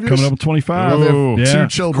 25 years. Coming up on 25. They have Yeah. 2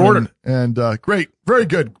 children. And great, very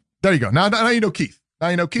good. There you go. Now you know Keith. Now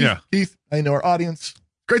you know Keith. Yeah. Keith. Now you know our audience.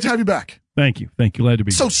 Great to have you back. Thank you. Glad to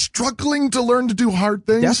be So here. struggling to learn to do hard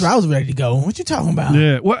things. That's where I was ready to go. What you talking about?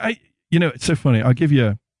 Yeah. Well, it's so funny. I'll give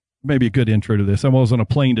you maybe a good intro to this. I was on a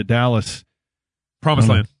plane to Dallas. Promised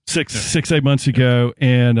Land. 8 months ago,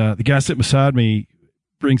 and the guy sitting beside me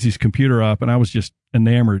brings his computer up, and I was just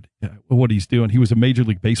enamored with what he's doing. He was a Major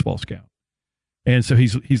League Baseball scout, and so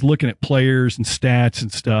he's looking at players and stats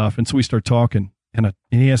and stuff. And so we start talking, and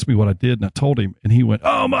he asked me what I did, and I told him, and he went,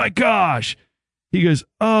 "Oh my gosh!" He goes,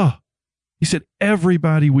 "Oh." He said,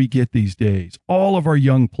 everybody we get these days, all of our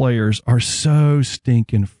young players are so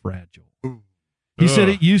stinking fragile. He said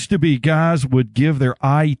it used to be guys would give their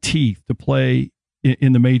eye teeth to play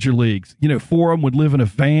in the major leagues. 4 of them would live in a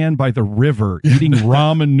van by the river eating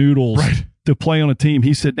ramen noodles to play on a team.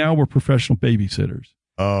 He said, now we're professional babysitters.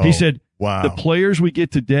 He said, wow. The players we get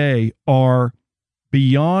today are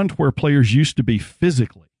beyond where players used to be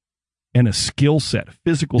physically and a skill set, a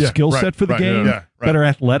physical skill set for the game, better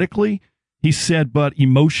athletically. He said, but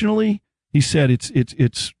emotionally, he said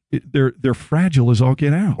they're fragile as all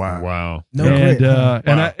get out. Wow. No grit.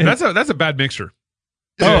 That's a bad mixture.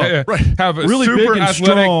 Have a really super big and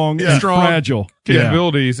athletic, strong, fragile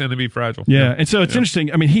capabilities, and to be fragile. Yeah, and so it's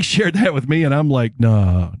interesting. I mean, he shared that with me, and I'm like,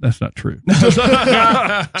 no, that's not true. So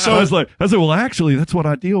I said, well, actually, that's what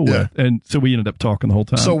I deal with, and so we ended up talking the whole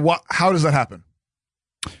time. So how does that happen?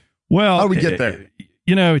 Well, how do we get there?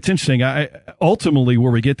 It's interesting. Ultimately,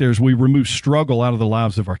 where we get there is we remove struggle out of the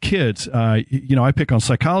lives of our kids. I pick on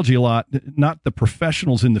psychology a lot, not the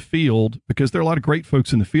professionals in the field, because there are a lot of great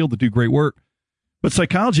folks in the field that do great work. But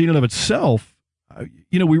psychology in and of itself,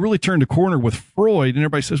 we really turned a corner with Freud, and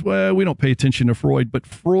everybody says, well, we don't pay attention to Freud, but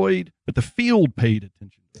the field paid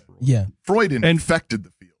attention to Freud. Yeah. Freud infected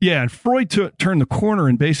the field. Yeah, and Freud turned the corner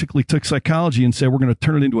and basically took psychology and said, we're going to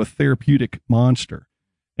turn it into a therapeutic monster.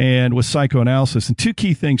 And with psychoanalysis, and 2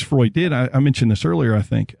 key things Freud did, I mentioned this earlier, I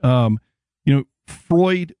think,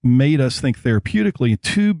 Freud made us think therapeutically, and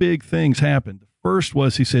 2 big things happened. The first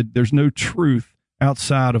was, he said, there's no truth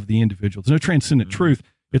outside of the individual. There's no transcendent truth.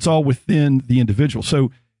 It's all within the individual.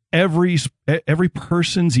 So every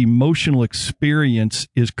person's emotional experience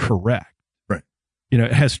is correct. Right.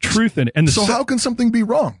 It has truth in it. And how can something be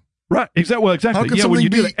wrong? Right. Exactly. Well, exactly. Yeah. When you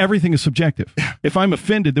do that, everything is subjective. Yeah. If I'm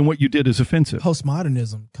offended, then what you did is offensive.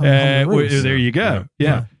 Postmodernism. There you go.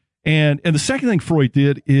 Yeah. And the second thing Freud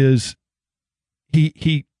did is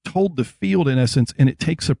he told the field, in essence, and it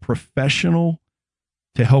takes a professional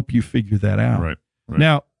to help you figure that out. Right.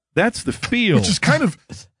 Now, that's the field. Which is kind of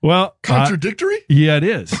contradictory. Yeah, it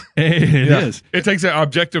is. It is. It takes an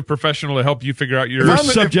objective professional to help you figure out your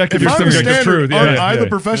subjective truth. Aren't I the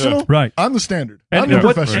professional? Right. I'm the standard. And, I'm the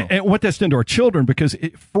professional. And what that's done to our children, because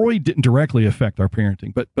Freud didn't directly affect our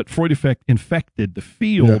parenting, but Freud infected the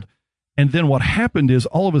field. Yeah. And then what happened is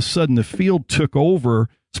all of a sudden the field took over,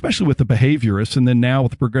 especially with the behaviorists, and then now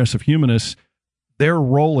with the progressive humanists, their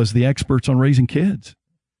role as the experts on raising kids.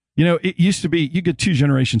 It used to be, you get 2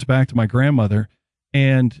 generations back to my grandmother,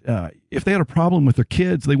 And if they had a problem with their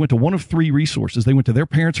kids, they went to one of three resources. They went to their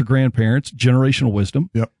parents or grandparents, generational wisdom.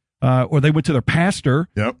 Yep. Or they went to their pastor,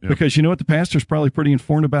 because you know what? The pastor's probably pretty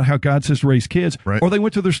informed about how God says to raise kids. Right. Or they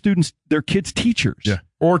went to their kids' teachers. Yeah.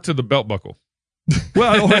 Or to the belt buckle.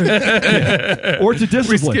 Well, or to discipline.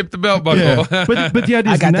 We skipped the belt buckle. Yeah. But the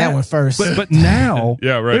idea I is got now, that one first. But now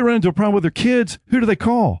Yeah, right. they run into a problem with their kids. Who do they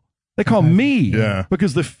call? They call me. Yeah.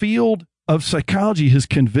 Because the field of psychology has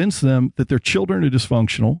convinced them that their children are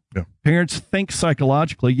dysfunctional. Yeah. Parents think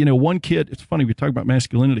psychologically. You know, one kid, it's funny, we talk about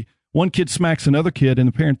masculinity. One kid smacks another kid, and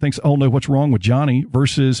the parent thinks, oh, no, what's wrong with Johnny?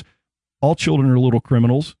 Versus all children are little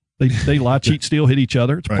criminals. They lie, cheat, steal, hit each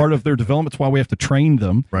other. It's part of their development. It's why we have to train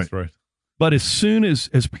them. Right. That's right. But as soon as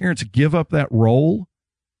parents give up that role,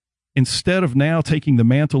 instead of now taking the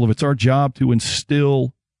mantle of it's our job to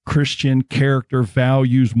instill Christian character,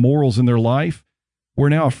 values, morals in their life, we're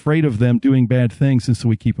now afraid of them doing bad things, and so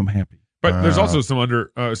we keep them happy. But there's also some other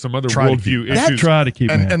worldview issues. Try to keep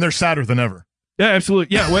them happy. And they're sadder than ever. Yeah,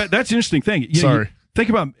 absolutely. Yeah, well, that's an interesting thing. Sorry. Think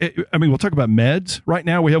about, I mean, we'll talk about meds. Right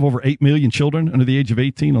now, we have over 8 million children under the age of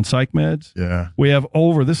 18 on psych meds. Yeah. We have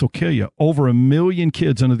this will kill you, over 1 million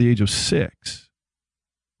kids under the age of 6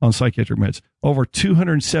 on psychiatric meds. Over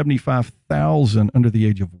 275,000 under the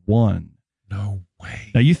age of 1. No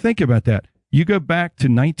way. Now, you think about that. You go back to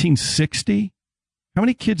 1960. How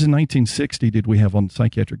many kids in 1960 did we have on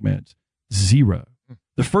psychiatric meds? 0.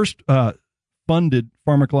 The first funded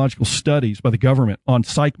pharmacological studies by the government on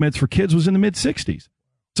psych meds for kids was in the mid-60s.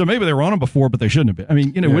 So maybe they were on them before, but they shouldn't have been. I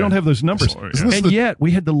mean, we don't have those numbers. And yet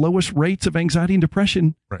we had the lowest rates of anxiety and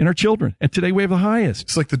depression in our children. And today we have the highest.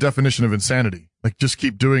 It's like the definition of insanity. Like, just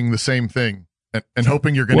keep doing the same thing and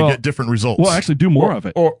hoping you're going to get different results. Well, actually do more of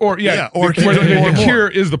it. Or the cure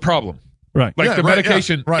is the problem. Right. Like the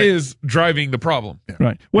medication is driving the problem. Yeah.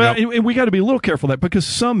 Right. Well, and we got to be a little careful of that, because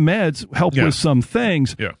some meds help with some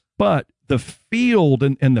things, but the field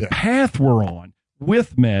and the path we're on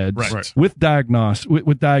with meds, with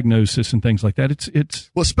diagnosis and things like that, it's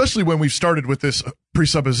well, especially when we've started with this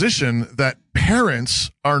presupposition that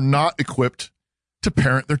parents are not equipped to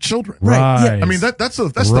parent their children. Right. Yeah. I mean, that's the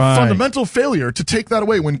fundamental failure, to take that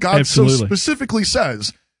away when God so specifically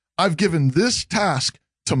says, I've given this task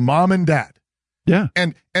to mom and dad. Yeah.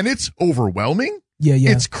 And it's overwhelming. Yeah.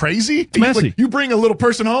 It's crazy. It's messy. You bring a little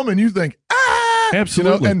person home and you think,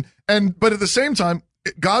 absolutely. But at the same time,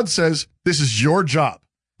 God says, this is your job.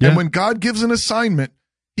 Yeah. And when God gives an assignment,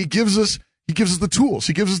 he gives us the tools.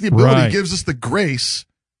 He gives us the ability. He gives us the grace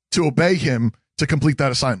to obey him to complete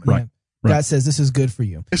that assignment. Right. God says this is good for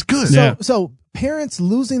you. It's good. So parents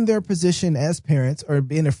losing their position as parents or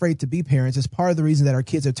being afraid to be parents is part of the reason that our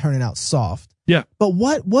kids are turning out soft. Yeah. But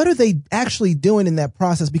what are they actually doing in that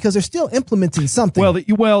process? Because they're still implementing something.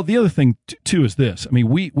 Well, the other thing too is this. I mean,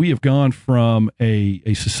 we have gone from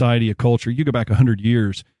a society, a culture. You go back 100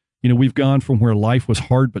 years. We've gone from where life was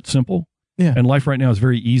hard but simple, and life right now is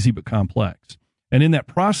very easy but complex. And in that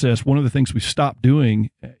process, one of the things we've stopped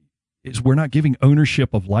doing is we're not giving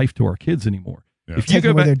ownership of life to our kids anymore. Yeah. If you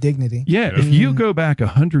go back, their dignity. If you go back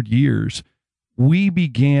 100 years. We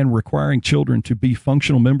began requiring children to be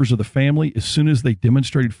functional members of the family as soon as they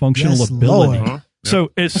demonstrated functional ability. Lord.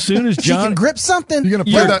 So as soon as John can grip something, you're going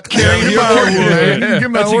to play that carry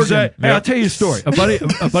That's exactly. Hey, I'll tell you a story. A buddy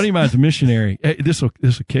of mine's a missionary. This will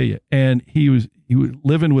kill you. And he was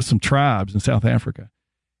living with some tribes in South Africa,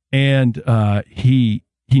 and he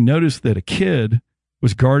noticed that a kid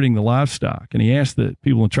was guarding the livestock, and he asked the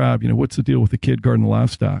people in the tribe, what's the deal with the kid guarding the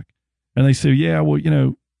livestock? And they said, yeah, well,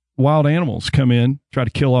 wild animals come in, try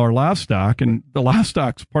to kill our livestock, and the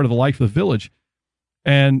livestock's part of the life of the village.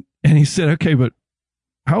 And he said, okay, but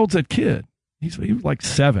how old's that kid? He was like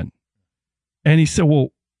 7. And he said, well,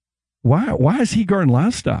 why is he guarding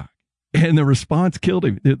livestock? And the response killed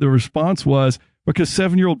him. The response was, because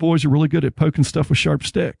 7-year-old boys are really good at poking stuff with sharp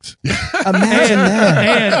sticks. Imagine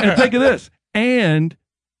that. And think of this. And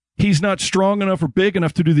he's not strong enough or big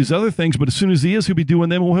enough to do these other things, but as soon as he is, he'll be doing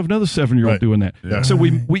them. We'll have another 7-year-old doing that. Yeah. So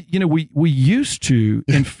we used to,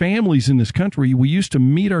 in families in this country, we used to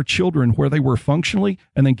meet our children where they were functionally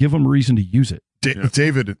and then give them a reason to use it.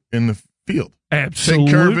 David in the field. Absolutely.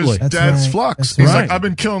 Take care of his dad's flocks. He's right. like, I've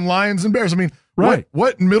been killing lions and bears. I mean,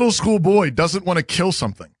 what middle school boy doesn't want to kill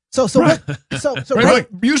something?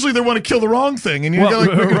 Usually they want to kill the wrong thing, and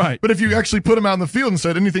but if you actually put them out in the field and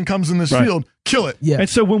said anything comes in this field, kill it. Yeah. And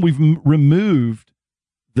so when we've removed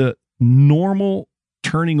the normal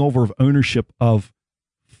turning over of ownership of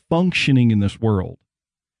functioning in this world,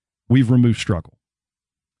 we've removed struggle.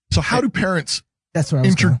 So how do parents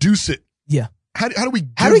introduce it? Yeah. How do we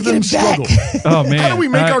give them struggle? Oh man, how do we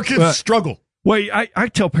make our kids struggle? Well, I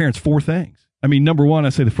tell parents 4 things. I mean, number one, I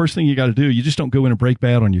say the first thing you got to do, you just don't go in and break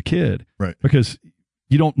bad on your kid. Right. Because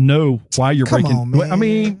you don't know why you're Come breaking. on, man. I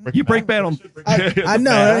mean, you break bad on. I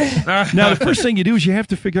know. Right? Now, the first thing you do is you have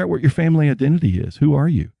to figure out what your family identity is. Who are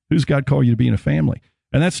you? Who's God called you to be in a family?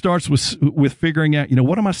 And that starts with figuring out,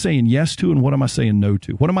 what am I saying yes to and what am I saying no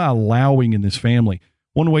to? What am I allowing in this family?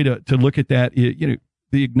 One way to look at that is,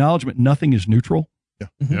 the acknowledgement nothing is neutral.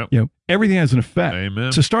 Yeah. Yep. Everything has an effect.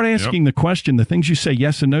 Amen. So start asking the question, the things you say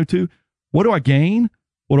yes and no to, what do I gain?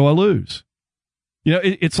 What do I lose?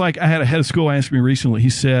 It's like I had a head of school ask me recently. He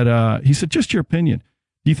said, just your opinion.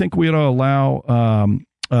 Do you think we ought to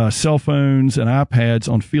allow cell phones and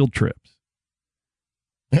iPads on field trips?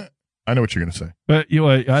 I know what you're going to say. But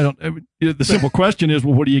I don't. The simple question is,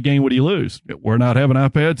 well, what do you gain? What do you lose? We're not having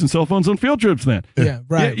iPads and cell phones on field trips then. Yeah,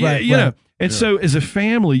 right. Know. And so, as a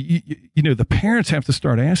family, the parents have to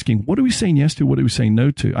start asking, what are we saying yes to? What are we saying no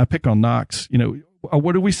to? I pick on Knox.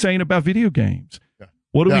 What are we saying about video games?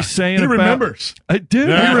 What are we saying about? He remembers. I do.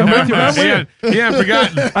 Yeah, He remembers. He hadn't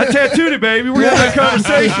forgotten. I tattooed it, baby. We're having a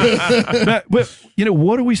conversation. But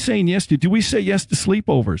what are we saying yes to? Do we say yes to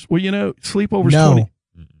sleepovers? Well, sleepovers. No. 20.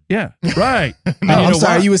 Yeah, right. I'm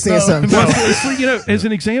sorry, you were saying something. As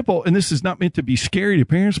an example, and this is not meant to be scary to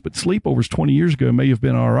parents, but sleepovers 20 years ago may have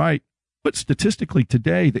been all right. But statistically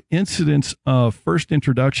today, the incidence of first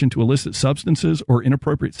introduction to illicit substances or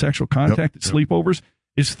inappropriate sexual contact at sleepovers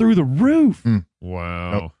is through the roof.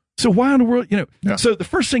 Wow. So why in the world, so the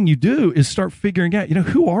first thing you do is start figuring out,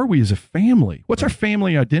 who are we as a family? What's our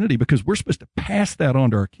family identity? Because we're supposed to pass that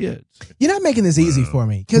on to our kids. You're not making this easy for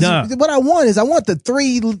me. Because what I want the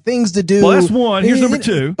 3 things to do. Well, that's one. Here's number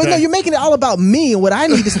 2. But no, you're making it all about me and what I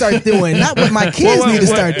need to start doing, not what my kids need to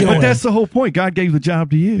start doing. But that's the whole point. God gave the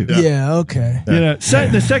job to you. Yeah, okay.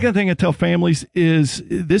 The second thing I tell families is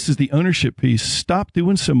this is the ownership piece. Stop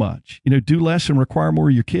doing so much. Do less and require more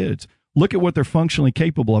of your kids. Look at what they're functionally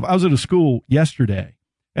capable of. I was at a school yesterday,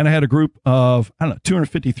 and I had a group of,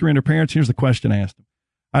 250, 300 parents. Here's the question I asked them.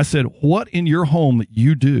 I said, what in your home that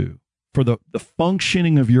you do for the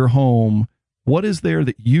functioning of your home, what is there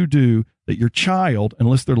that you do that your child,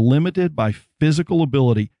 unless they're limited by physical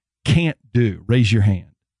ability, can't do? Raise your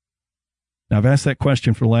hand. Now, I've asked that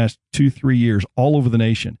question for the last 2-3 years all over the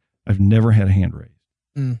nation. I've never had a hand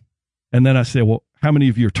raised. And then I said, well, how many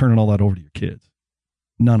of you are turning all that over to your kids?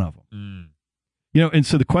 None of them. And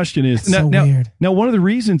so the question is now one of the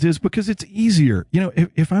reasons is because it's easier.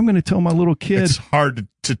 If I'm going to tell my little kid, it's hard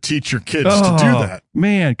to teach your kids to do that,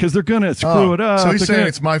 man, because they're going to screw it up. So he's saying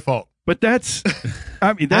it's my fault. But that's,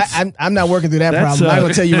 I'm not working through that problem. I'm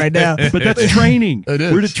going to tell you right now. But that's training. It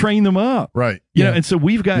is. We're to train them up, right? And so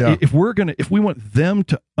we've got if we want them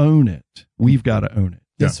to own it, we've got to own it.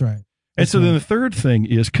 That's right. And so then the third thing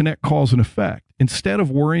is connect cause and effect. Instead of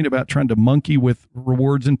worrying about trying to monkey with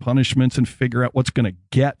rewards and punishments and figure out what's going to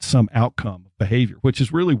get some outcome of behavior, which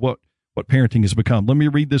is really what parenting has become. Let me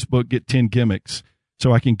read this book, get 10 gimmicks,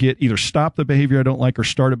 so I can either stop the behavior I don't like or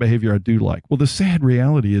start a behavior I do like. Well, the sad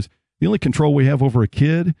reality is the only control we have over a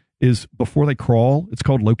kid is before they crawl. It's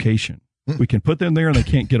called location. We can put them there and they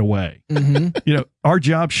can't get away. Our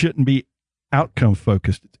job shouldn't be outcome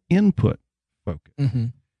focused. It's input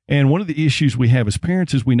focused. And one of the issues we have as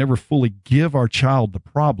parents is we never fully give our child the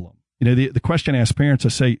problem. The question I ask parents, I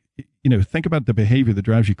say, think about the behavior that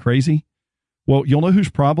drives you crazy. Well, you'll know whose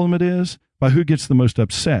problem it is by who gets the most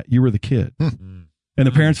upset. You or the kid. And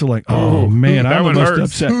the parents are like, oh, man, I'm the most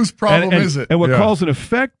upset. Whose problem is it? And what cause and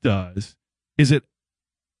effect does is it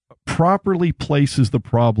properly places the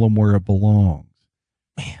problem where it belongs.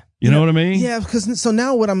 Man. You know what I mean? Yeah, because so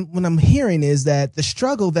now what I'm hearing is that the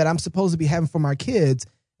struggle that I'm supposed to be having for my kids,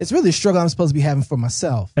 it's really a struggle I'm supposed to be having for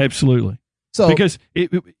myself. Absolutely. So because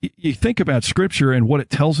you think about Scripture and what it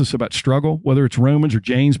tells us about struggle, whether it's Romans or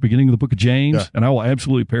James, beginning of the book of James, and I will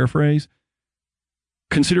absolutely paraphrase.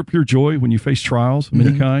 Consider pure joy when you face trials of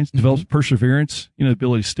many kinds. Develops perseverance, the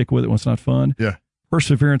ability to stick with it when it's not fun. Yeah.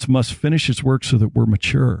 Perseverance must finish its work so that we're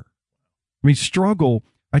mature. I mean, struggle,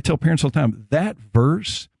 I tell parents all the time, that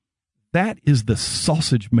verse, that is the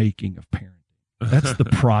sausage making of parenting. That's the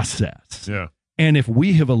process. Yeah. And if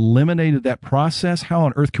we have eliminated that process, how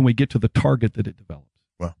on earth can we get to the target that it develops?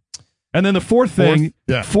 Well, and then the fourth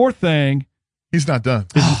thing, he's not done,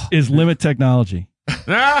 is limit technology.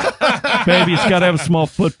 Baby, it's got to have a small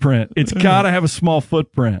footprint. It's got to have a small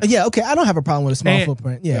footprint. Yeah, okay. I don't have a problem with a small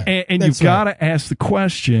footprint. Yeah. And you've got to ask the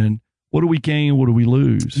question, what do we gain? What do we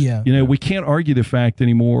lose? Yeah. We can't argue the fact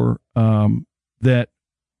anymore that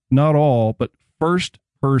not all, but first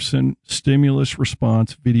person stimulus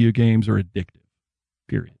response video games are addictive.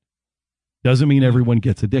 Period. Doesn't mean everyone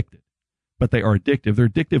gets addicted, but they are addictive. They're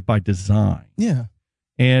addictive by design. Yeah.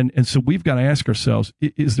 And so we've got to ask ourselves,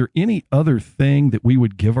 is there any other thing that we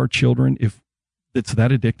would give our children if it's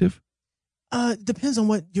that addictive? Depends on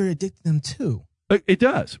what you're addicting them to. It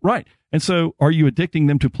does, right. And so are you addicting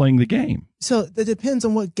them to playing the game? So it depends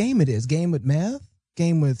on what game it is. Game with math,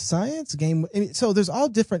 game with science, so there's all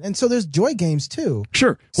different, and so there's joy games too.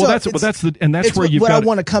 Sure. Well, that's where you've got I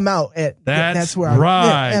want to come out at. That's where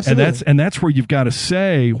right. Absolutely. And that's where you've got to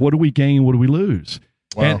say, what do we gain? What do we lose?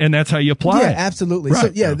 Wow. And that's how you apply it. Yeah, absolutely.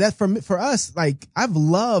 Right. So that for us, like I've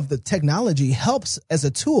loved the technology helps as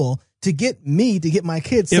a tool to get my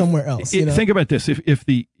kids somewhere else. Think about this: if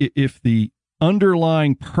the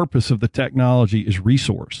underlying purpose of the technology is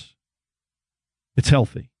resource, it's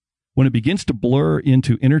healthy. When it begins to blur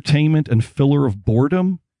into entertainment and filler of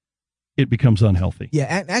boredom, it becomes unhealthy. Yeah,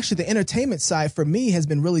 and actually the entertainment side for me has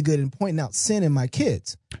been really good in pointing out sin in my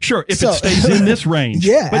kids. Sure, if it stays in this range.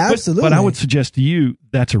 Yeah, absolutely. But I would suggest to you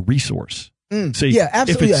that's a resource. See, yeah,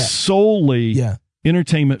 absolutely. If it's solely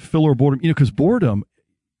entertainment, filler, boredom, because boredom,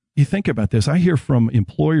 you think about this. I hear from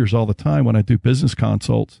employers all the time when I do business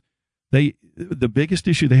consults, the biggest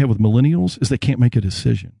issue they have with millennials is they can't make a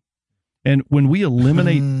decision. And when we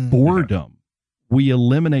eliminate boredom, we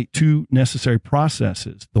eliminate two necessary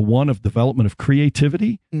processes: the one of development of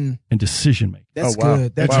creativity and decision making. That's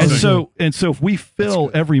good. That's and so if we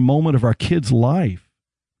fill every moment of our kids' life,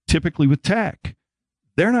 typically with tech,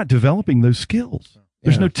 they're not developing those skills.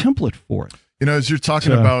 There's no template for it. As you're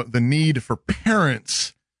talking about the need for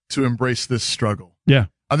parents to embrace this struggle. Yeah.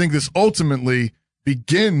 I think this ultimately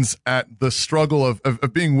begins at the struggle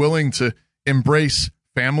of being willing to embrace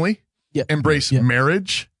family, embrace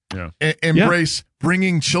marriage, embrace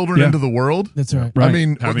bringing children into the world. That's right. I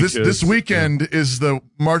mean, this weekend is the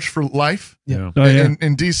March for Life in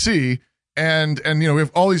DC. And we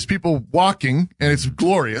have all these people walking, and it's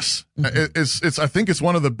glorious. It's I think it's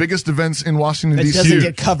one of the biggest events in Washington D.C. It doesn't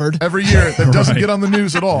get covered every year. That doesn't get on the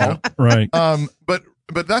news at all. Right.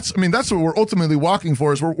 But that's what we're ultimately walking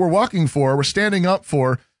for. We're standing up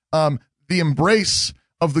for the embrace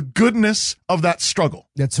of the goodness of that struggle.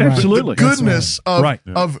 That's right. Absolutely. The goodness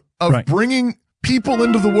of bringing people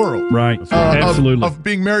into the world. Right. Absolutely. Of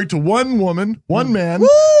being married to one woman, one man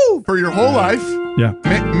for your whole life. Yeah.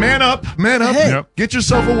 Man up. Hey. Get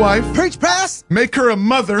yourself a wife. Preach, press. Make her a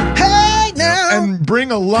mother. Hey, now. And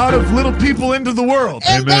bring a lot of little people into the world.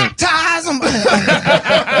 And baptize them.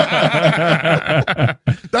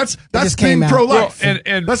 That's being pro-life. Well,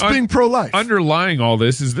 and that's being pro-life. Underlying all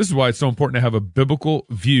this is why it's so important to have a biblical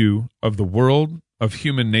view of the world, of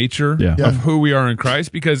human nature, of who we are in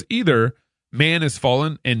Christ, because either man is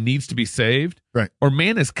fallen and needs to be saved, right, or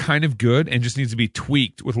man is kind of good and just needs to be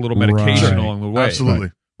tweaked with a little medication along the way.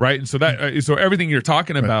 Absolutely. Right. And so so everything you're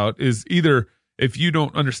talking about is either, if you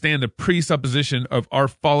don't understand the presupposition of our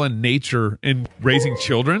fallen nature in raising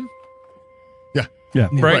children,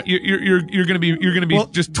 right, you're going to be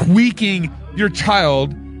just tweaking your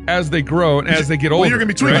child as they grow and as they get older. Well, you're going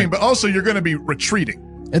to be tweaking, but also you're going to be retreating.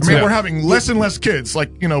 We're having less and less kids,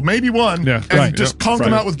 maybe one, and just conk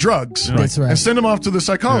them out with drugs, That's right, and send them off to the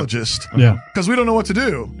psychologist, because we don't know what to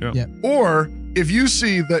do. Or if you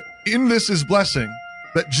see that in this is blessing,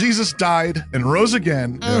 that Jesus died and rose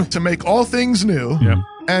again to make all things new,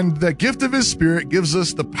 and the gift of His Spirit gives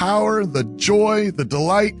us the power, the joy, the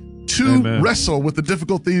delight to wrestle with the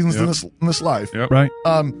difficult things in this life. Right.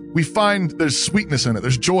 We find there's sweetness in it.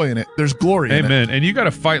 There's joy in it. There's glory in it. Amen. And you got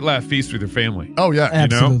to fight, laugh, feast with your family. Oh, yeah.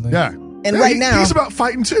 Absolutely. Yeah. And right now, he's about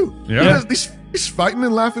fighting too. Yeah. He's fighting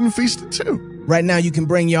and laughing and feasting too. Right now, you can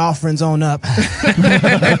bring your offerings on up. We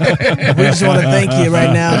just want to thank you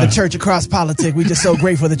right now, the Church of CrossPolitic. We're just so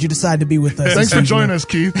grateful that you decided to be with us. Thanks for joining us,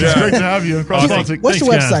 Keith. It's great to have you in CrossPolitic. What's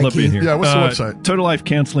your website, Keith? Yeah, what's the website?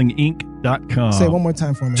 TotalLifeCounselingInc.com. Say it one more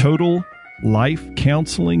time for me.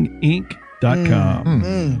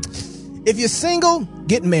 TotalLifeCounselingInc.com. If you're single,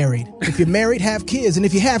 get married. If you're married, have kids. And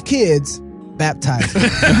if you have kids, baptize them.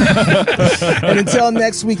 And until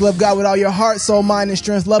next week, love God with all your heart, soul, mind, and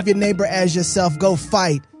strength. Love your neighbor as yourself. Go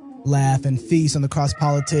fight, laugh, and feast on the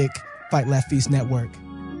CrossPolitic Fight, Laugh, Feast Network.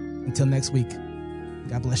 Until next week,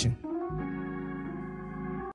 God bless you.